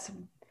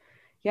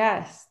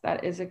 Yes,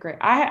 that is a great,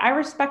 I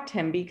respect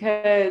him,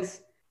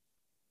 because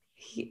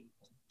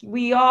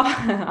we all,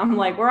 I'm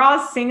like, we're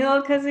all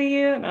single because of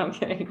you. No, I'm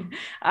kidding.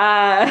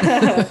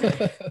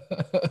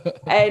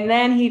 And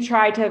then he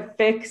tried to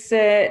fix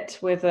it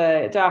with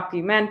a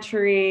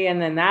documentary,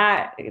 and then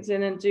that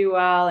didn't do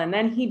well. And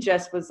then he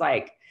just was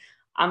like,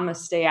 I'm going to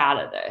stay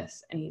out of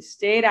this. And he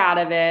stayed out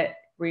of it,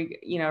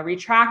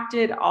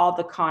 retracted all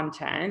the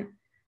content.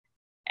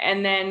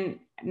 And then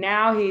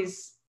now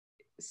he's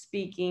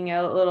speaking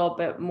a little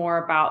bit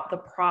more about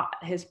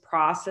his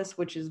process,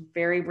 which is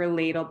very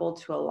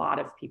relatable to a lot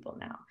of people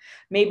now.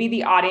 Maybe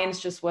the audience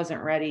just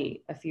wasn't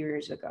ready a few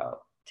years ago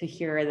to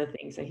hear the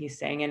things that he's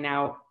saying, and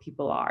now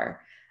people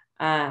are.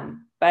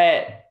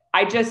 But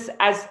I just,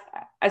 as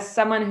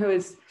someone who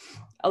is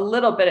a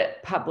little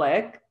bit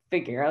public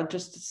figure,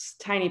 just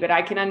a tiny bit,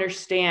 I can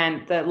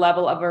understand the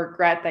level of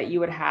regret that you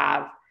would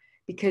have,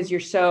 because you're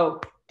so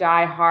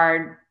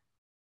diehard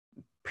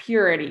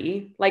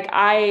purity. Like,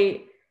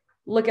 I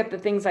look at the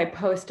things I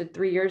posted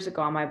 3 years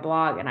ago on my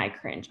blog and I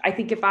cringe. I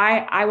think if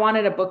I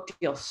wanted a book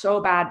deal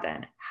so bad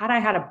then, had I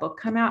had a book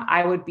come out,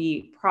 I would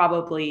be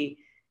probably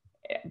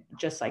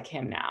just like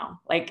him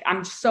now. Like,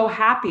 I'm so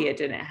happy it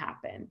didn't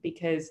happen,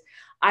 because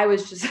I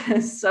was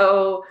just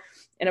so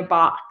in a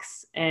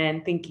box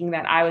and thinking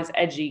that I was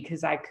edgy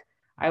because I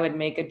would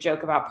make a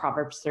joke about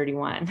Proverbs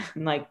 31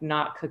 and like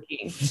not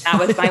cooking.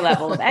 That was my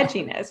level of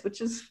edginess, which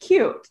is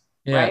cute.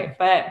 Right.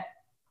 But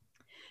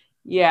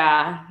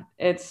yeah,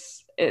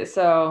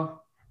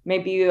 so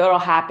maybe it'll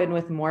happen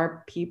with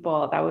more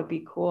people. That would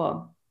be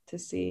cool to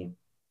see.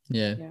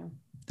 Yeah,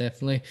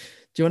 definitely.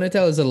 Do you want to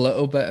tell us a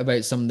little bit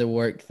about some of the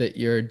work that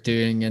you're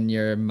doing in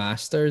your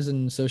master's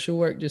in social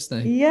work just now?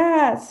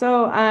 Yeah.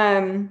 So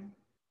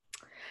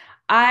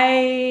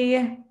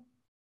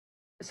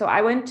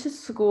I went to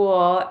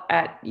school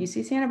at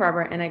UC Santa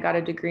Barbara, and I got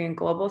a degree in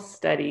global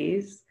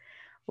studies,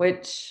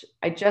 which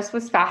I just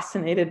was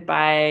fascinated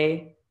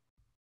by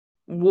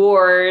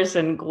wars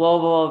and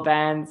global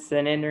events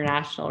and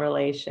international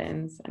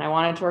relations. And I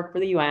wanted to work for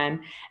the UN.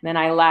 And then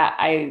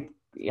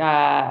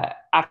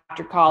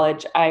after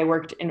college, I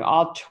worked in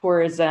all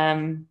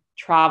tourism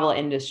travel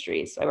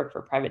industries. So I worked for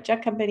a private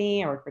jet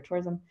company, I worked for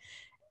tourism.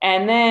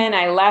 And then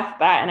I left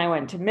that and I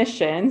went to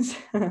missions,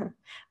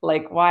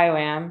 like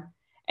YWAM.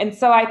 And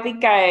so I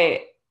think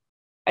I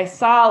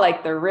saw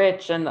like the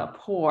rich and the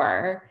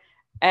poor,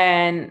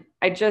 and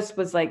I just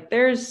was like,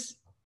 there's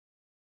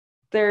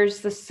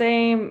the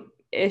same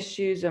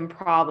issues and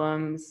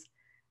problems,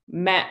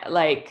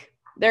 like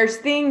there's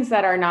things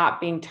that are not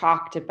being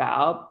talked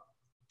about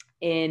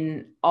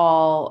in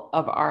all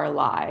of our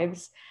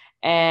lives.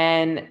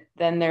 And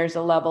then there's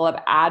a level of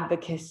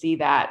advocacy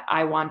that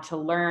I want to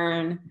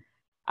learn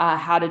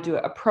how to do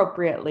it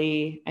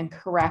appropriately and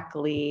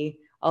correctly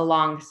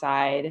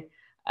alongside.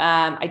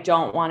 I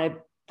don't want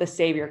the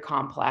savior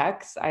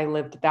complex. I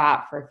lived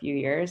that for a few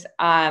years.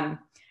 And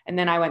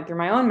then I went through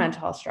my own mental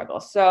health struggle.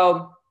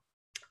 So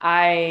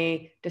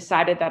I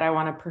decided that I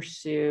want to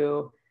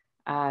pursue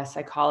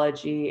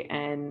psychology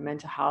and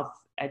mental health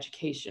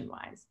education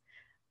wise.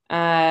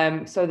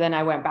 So then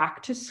I went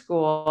back to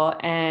school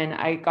and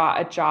I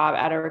got a job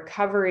at a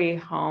recovery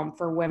home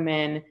for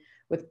women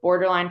with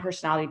borderline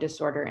personality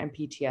disorder and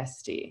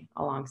PTSD,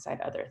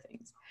 alongside other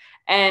things.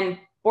 And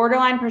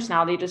borderline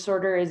personality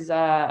disorder is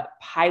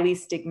highly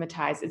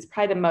stigmatized. It's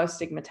probably the most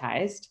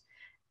stigmatized,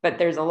 but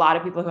there's a lot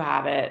of people who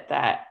have it,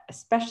 that,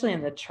 especially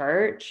in the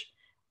church,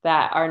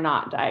 that are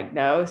not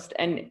diagnosed.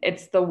 And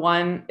it's the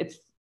one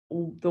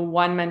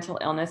mental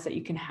illness that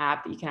you can have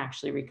that you can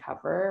actually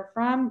recover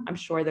from. I'm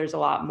sure there's a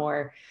lot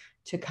more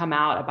to come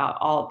out about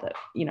all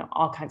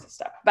kinds of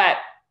stuff. But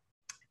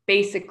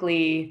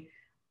basically,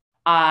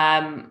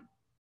 I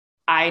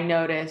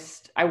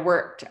noticed I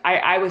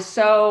was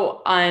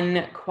so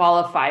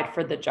unqualified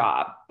for the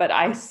job, but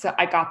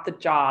I got the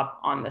job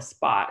on the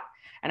spot.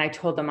 And I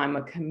told them I'm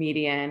a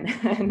comedian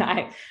and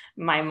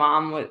my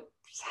mom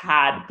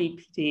had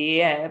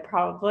BPD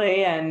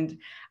probably. And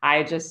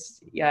I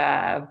just,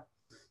 was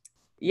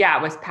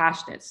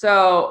passionate.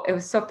 So it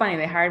was so funny.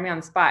 They hired me on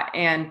the spot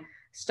and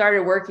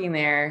started working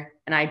there.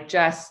 And I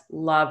just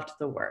loved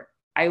the work.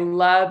 I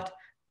loved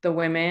the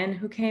women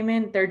who came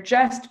in. They're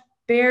just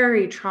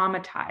very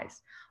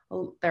traumatized.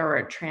 There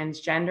were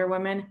transgender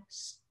women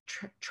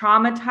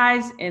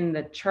traumatized in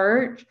the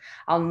church.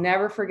 I'll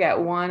never forget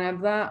one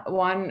of the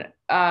women.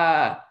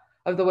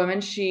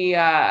 She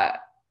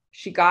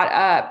got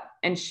up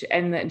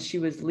and then she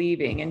was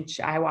leaving, and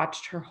I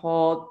watched her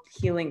whole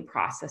healing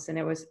process, and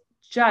it was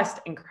just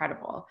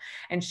incredible.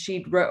 And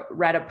she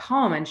read a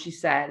poem, and she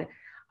said,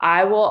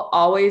 "I will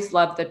always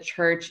love the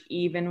church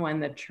even when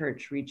the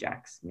church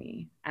rejects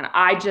me." And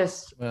I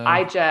just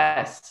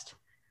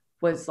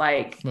was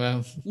like,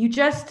 wow.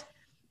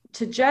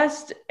 To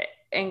just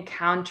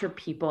encounter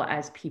people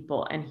as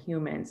people and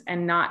humans,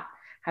 and not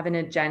have an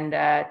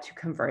agenda to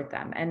convert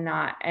them, and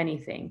not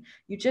anything.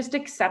 You just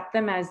accept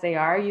them as they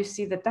are. You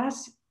see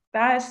that's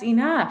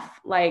enough.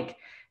 Like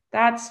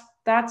that's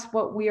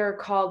what we are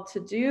called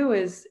to do,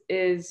 is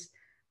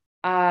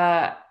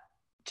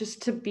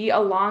just to be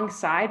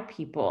alongside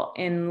people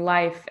in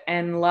life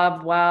and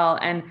love well.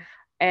 And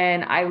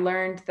I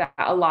learned that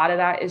a lot of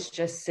that is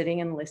just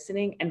sitting and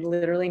listening and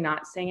literally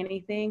not saying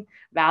anything,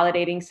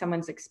 validating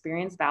someone's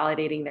experience,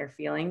 validating their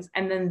feelings.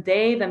 And then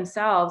they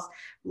themselves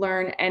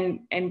learn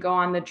and go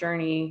on the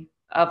journey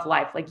of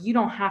life. Like, you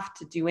don't have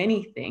to do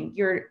anything.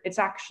 It's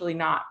actually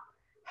not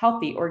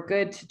healthy or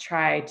good to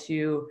try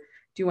to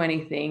do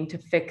anything to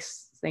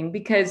fix things,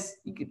 because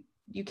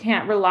you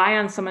can't rely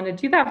on someone to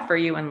do that for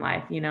you in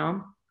life, It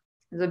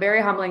was a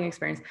very humbling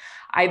experience.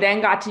 I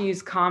then got to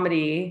use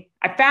comedy.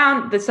 I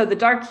found the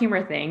dark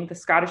humor thing, the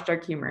Scottish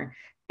dark humor,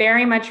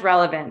 very much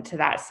relevant to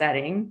that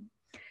setting.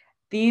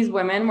 These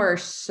women were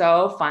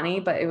so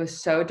funny, but it was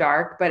so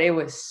dark, but it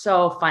was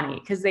so funny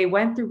because they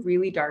went through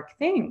really dark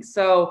things.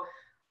 So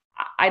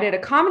I did a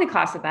comedy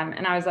class with them,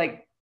 and I was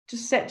like,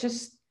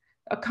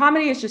 a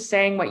comedy is just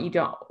saying what you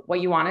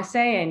want to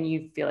say and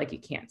you feel like you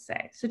can't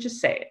say. So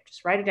just say it,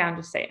 just write it down,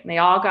 just say it. And they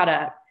all got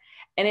up,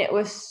 and it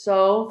was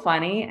so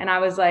funny. And I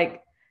was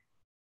like,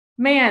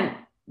 man,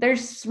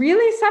 there's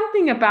really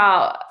something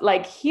about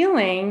like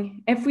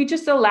healing if we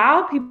just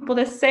allow people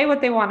to say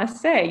what they want to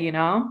say,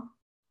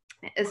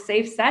 a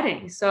safe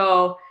setting.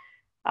 So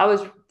that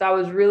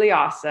was really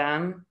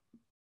awesome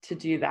to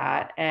do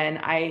that. And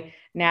I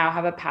now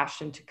have a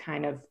passion to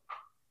kind of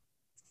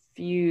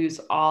fuse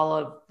all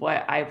of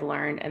what I've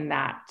learned and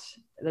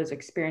those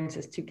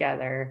experiences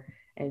together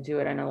and do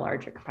it in a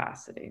larger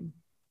capacity.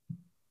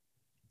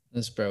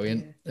 That's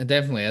brilliant. It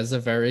definitely is a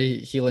very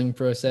healing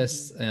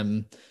process.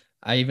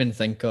 I even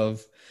think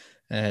of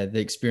the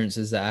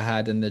experiences that I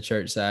had in the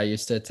church that I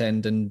used to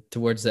attend, and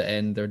towards the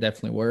end, there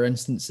definitely were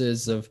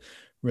instances of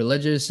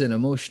religious and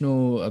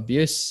emotional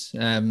abuse.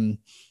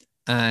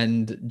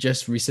 And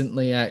just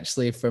recently,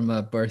 actually, for my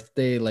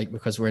birthday, like,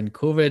 because we're in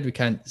COVID, we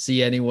can't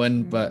see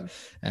anyone, but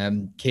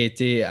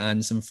Katie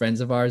and some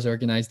friends of ours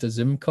organized a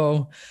Zoom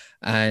call,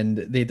 and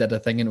they did a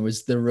thing, and it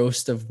was the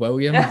roast of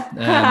William.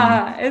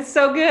 It's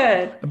so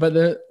good.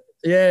 But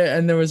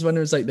and there was one that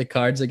was like the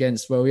Cards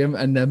Against William,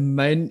 and the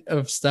amount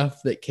of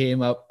stuff that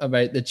came up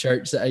about the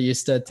church that I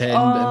used to attend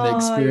and the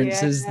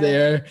experiences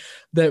there,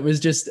 that was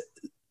just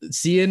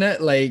seeing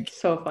it, like,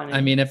 so funny. I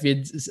mean, if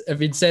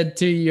you'd said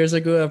 2 years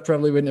ago, I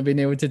probably wouldn't have been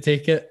able to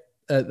take it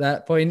at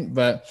that point,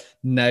 but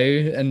now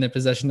in the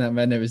position that I'm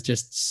in, it was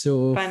just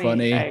so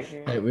funny.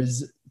 It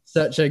was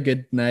such a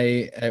good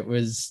night.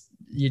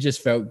 You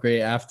just felt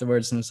great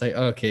afterwards, and it's like,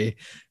 okay,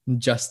 I'm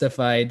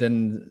justified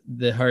in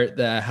the hurt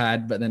that I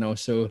had, but then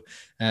also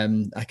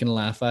I can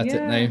laugh at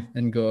it now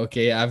and go,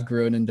 okay, I've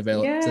grown and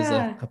developed as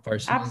a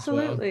person.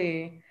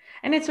 Absolutely. As well.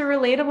 And it's a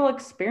relatable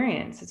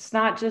experience. It's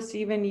not just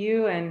even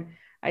you. And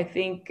I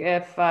think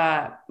if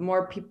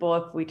more people,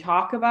 if we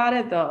talk about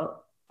it,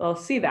 they'll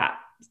see that.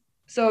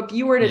 So if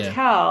you were to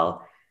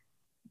tell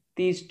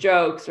these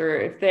jokes, or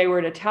if they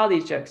were to tell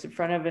these jokes in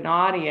front of an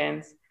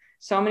audience,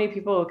 so many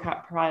people will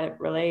probably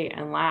relate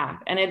and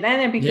laugh. And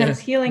then it becomes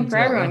healing for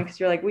everyone, because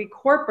you're like, we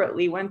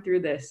corporately went through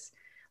this.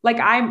 Like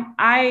I'm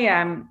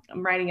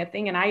writing a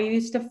thing, and I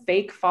used to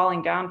fake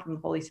falling down from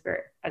the Holy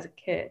Spirit as a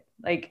kid.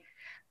 Like,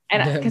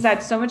 And because I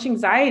had so much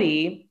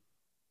anxiety,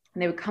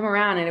 and they would come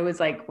around, and it was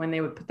like when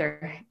they would put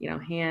their,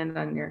 hand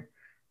on your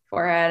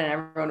forehead and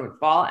everyone would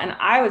fall. And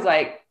I was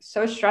like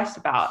so stressed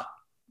about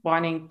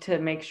wanting to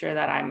make sure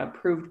that I'm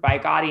approved by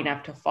God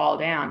enough to fall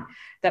down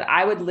that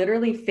I would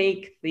literally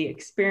fake the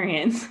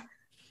experience.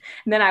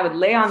 And then I would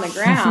lay on the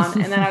ground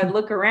and then I would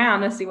look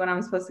around to see when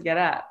I'm supposed to get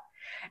up.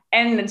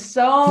 And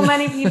so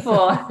many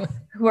people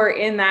who are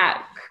in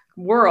that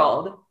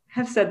world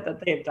have said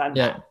that they've done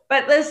that.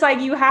 But it's like,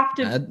 you have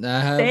to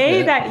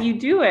say that you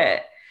do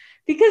it,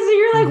 because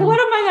you're like, what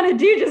am I going to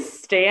do?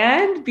 Just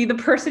stand? Be the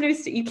person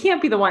you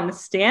can't be the one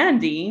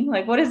standing.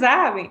 Like, what does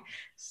that mean?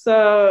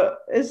 So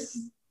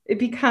it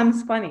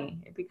becomes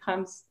funny. It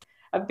becomes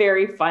a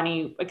very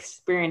funny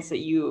experience that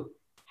you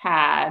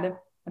had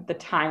at the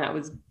time that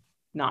was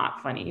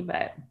not funny,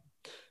 but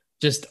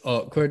just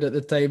awkward at the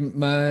time.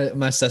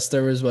 My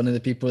sister was one of the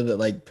people that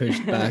like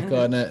pushed back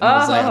on it and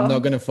was like, I'm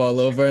not going to fall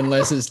over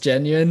unless it's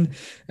genuine.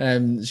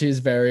 She's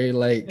very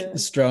like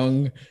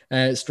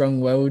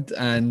strong-willed,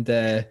 and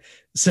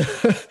so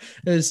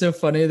it was so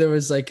funny. There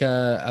was like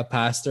a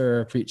pastor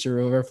or a preacher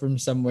over from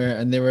somewhere,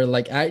 and they were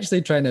like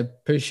actually trying to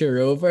push her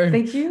over.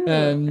 They do,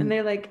 and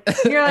they're like,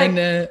 you're like.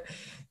 And,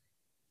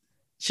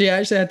 she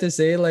actually had to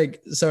say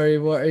like, sorry,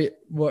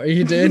 what are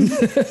you doing?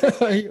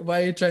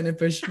 Why are you trying to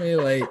push me?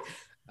 Like,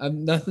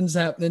 nothing's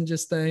happening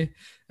just now.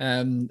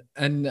 And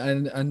I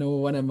know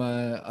one of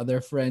my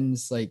other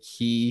friends, like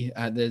he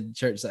at the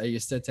church that I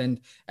used to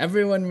attend,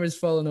 everyone was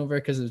falling over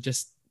because it was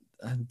just,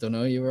 I don't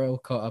know, you were all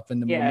caught up in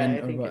the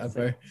moment or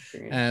whatever.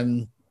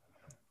 And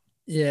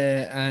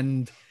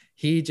it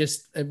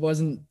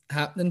wasn't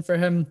happening for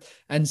him.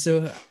 And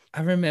so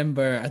I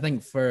remember, I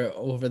think for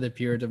over the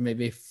period of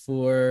maybe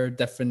 4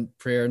 different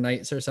prayer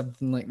nights or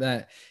something like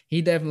that,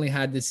 he definitely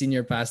had the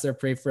senior pastor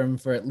pray for him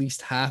for at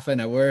least half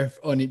an hour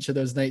on each of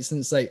those nights. And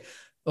it's like,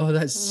 oh,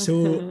 that's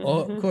so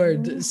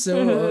awkward.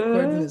 So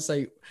awkward. And it's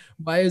like,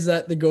 why is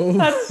that the goal?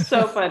 That's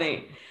so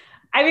funny.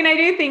 I mean, I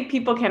do think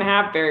people can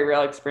have very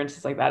real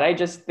experiences like that. I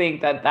just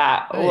think that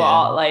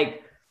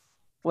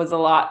was a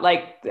lot.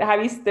 Like,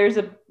 there's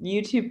a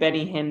YouTube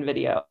Benny Hinn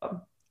video,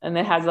 and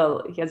he has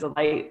a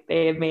light.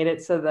 They have made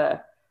it so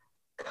the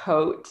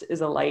coat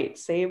is a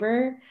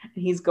lightsaber, and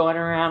he's going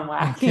around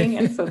whacking,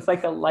 and so it's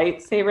like a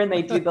lightsaber, and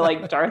they do the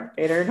like Darth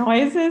Vader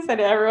noises,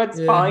 and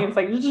everyone's falling. It's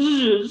like,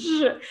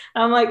 and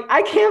I'm like,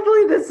 I can't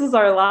believe this is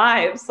our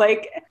lives.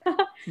 Like,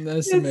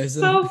 that's it's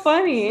amazing. so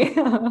funny.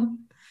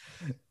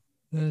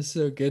 That's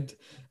so good.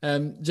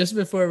 Just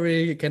before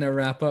we kind of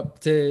wrap up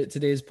to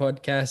today's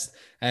podcast,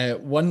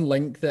 one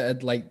link that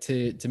I'd like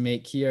to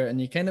make here,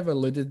 and you kind of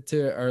alluded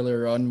to it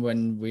earlier on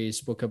when we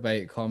spoke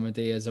about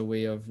comedy as a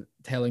way of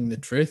telling the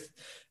truth,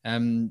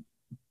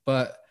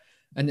 but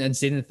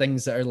saying the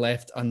things that are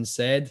left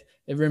unsaid.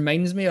 It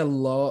reminds me a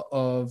lot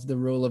of the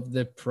role of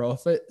the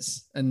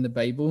prophets in the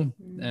Bible,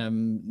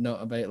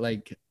 not about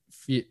like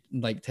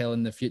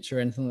telling the future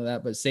or anything like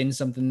that, but saying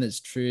something that's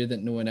true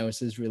that no one else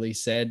has really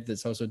said,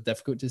 that's also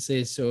difficult to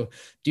say. So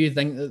do you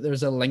think that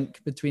there's a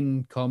link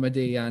between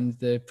comedy and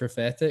the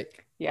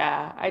prophetic?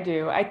 Yeah, I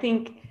do. I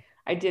think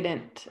I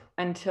didn't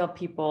until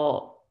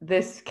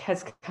this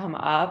has come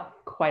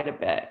up quite a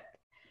bit.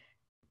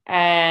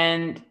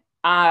 And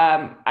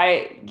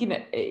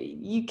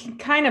you can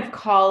kind of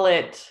call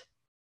it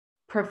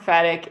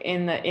prophetic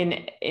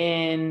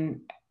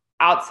in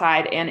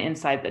outside and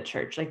inside the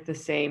church, like the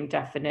same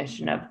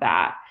definition of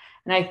that.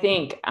 And I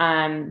think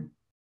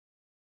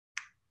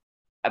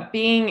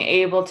being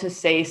able to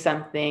say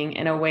something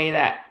in a way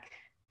that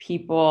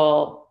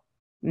people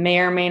may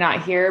or may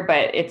not hear,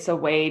 but it's a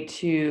way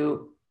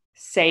to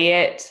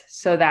say it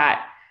so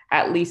that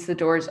at least the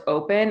door's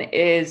open,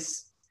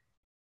 it's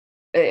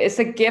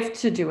a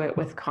gift to do it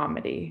with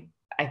comedy,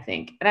 I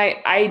think. And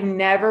I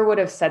never would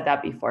have said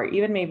that before,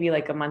 even maybe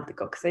like a month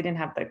ago, because I didn't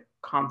have the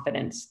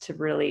confidence to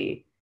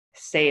really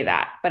say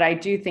that. But I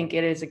do think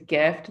it is a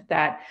gift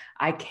that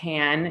I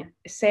can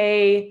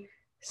say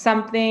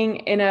something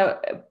in a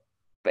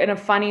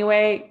funny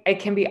way. It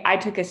can be, I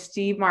took a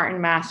Steve Martin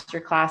master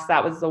class.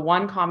 That was the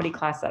one comedy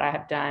class that I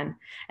have done.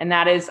 And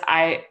that is,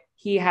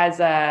 he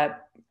has a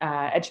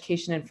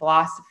education in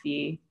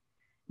philosophy.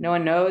 No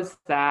one knows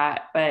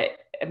that, but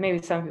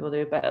maybe some people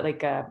do, but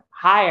like a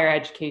higher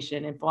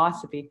education in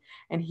philosophy.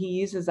 And he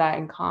uses that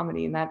in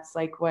comedy. And that's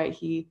like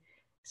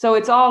so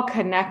it's all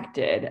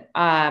connected.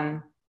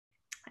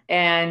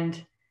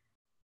 And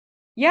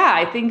yeah,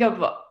 I think of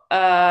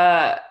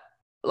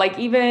like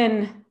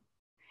even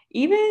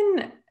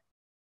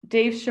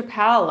Dave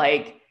Chappelle,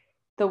 like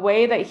the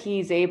way that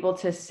he's able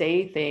to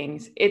say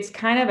things, it's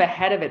kind of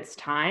ahead of its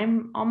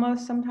time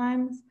almost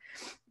sometimes.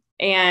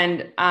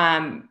 And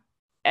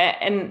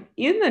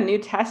even the New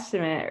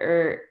Testament,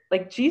 or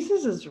like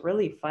Jesus is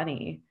really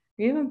funny.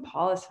 Even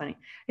Paul is funny.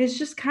 It's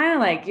just kind of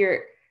like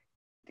you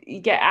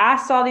get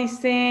asked all these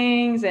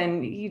things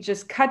and he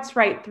just cuts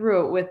right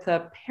through it with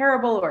a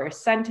parable or a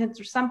sentence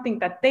or something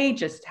that they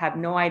just have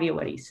no idea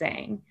what he's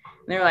saying.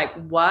 And they're like,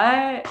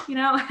 what,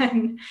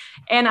 and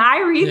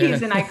I read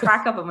these and I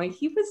crack up. I'm like,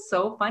 he was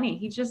so funny.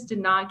 He just did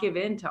not give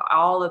in to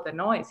all of the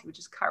noise. He would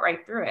just cut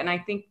right through it. And I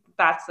think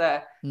that's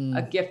a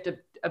gift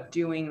of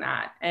doing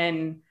that.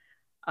 And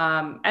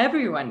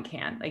everyone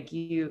can, like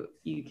you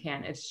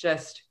can. It's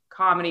just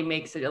comedy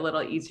makes it a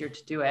little easier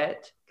to do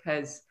it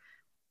because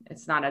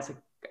it's not as it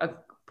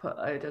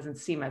doesn't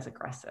seem as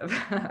aggressive.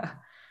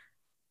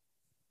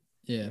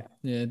 Yeah,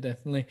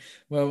 definitely.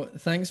 Well,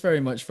 thanks very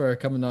much for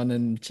coming on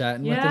and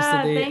chatting with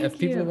us today. If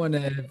people want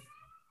to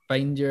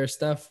find your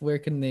stuff, where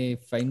can they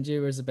find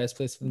you? Where's the best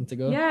place for them to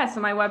go? Yeah,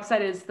 so my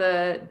website is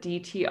the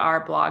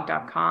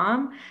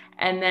DTRblog.com.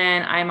 And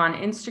then I'm on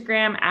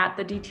Instagram at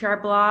the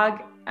DTR blog,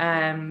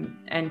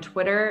 and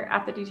Twitter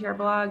at the DTR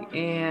blog,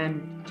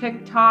 and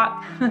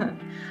TikTok.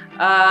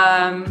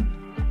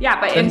 Yeah,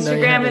 but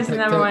Instagram is the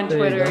number one.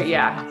 Twitter.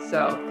 Yeah,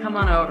 so come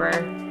on over.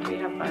 We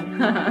have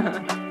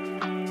fun.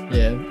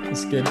 Yeah,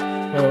 it's good.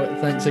 Well,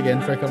 thanks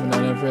again for coming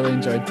on. I've really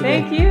enjoyed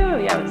today. Thank you.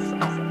 Yeah, it was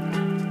awesome.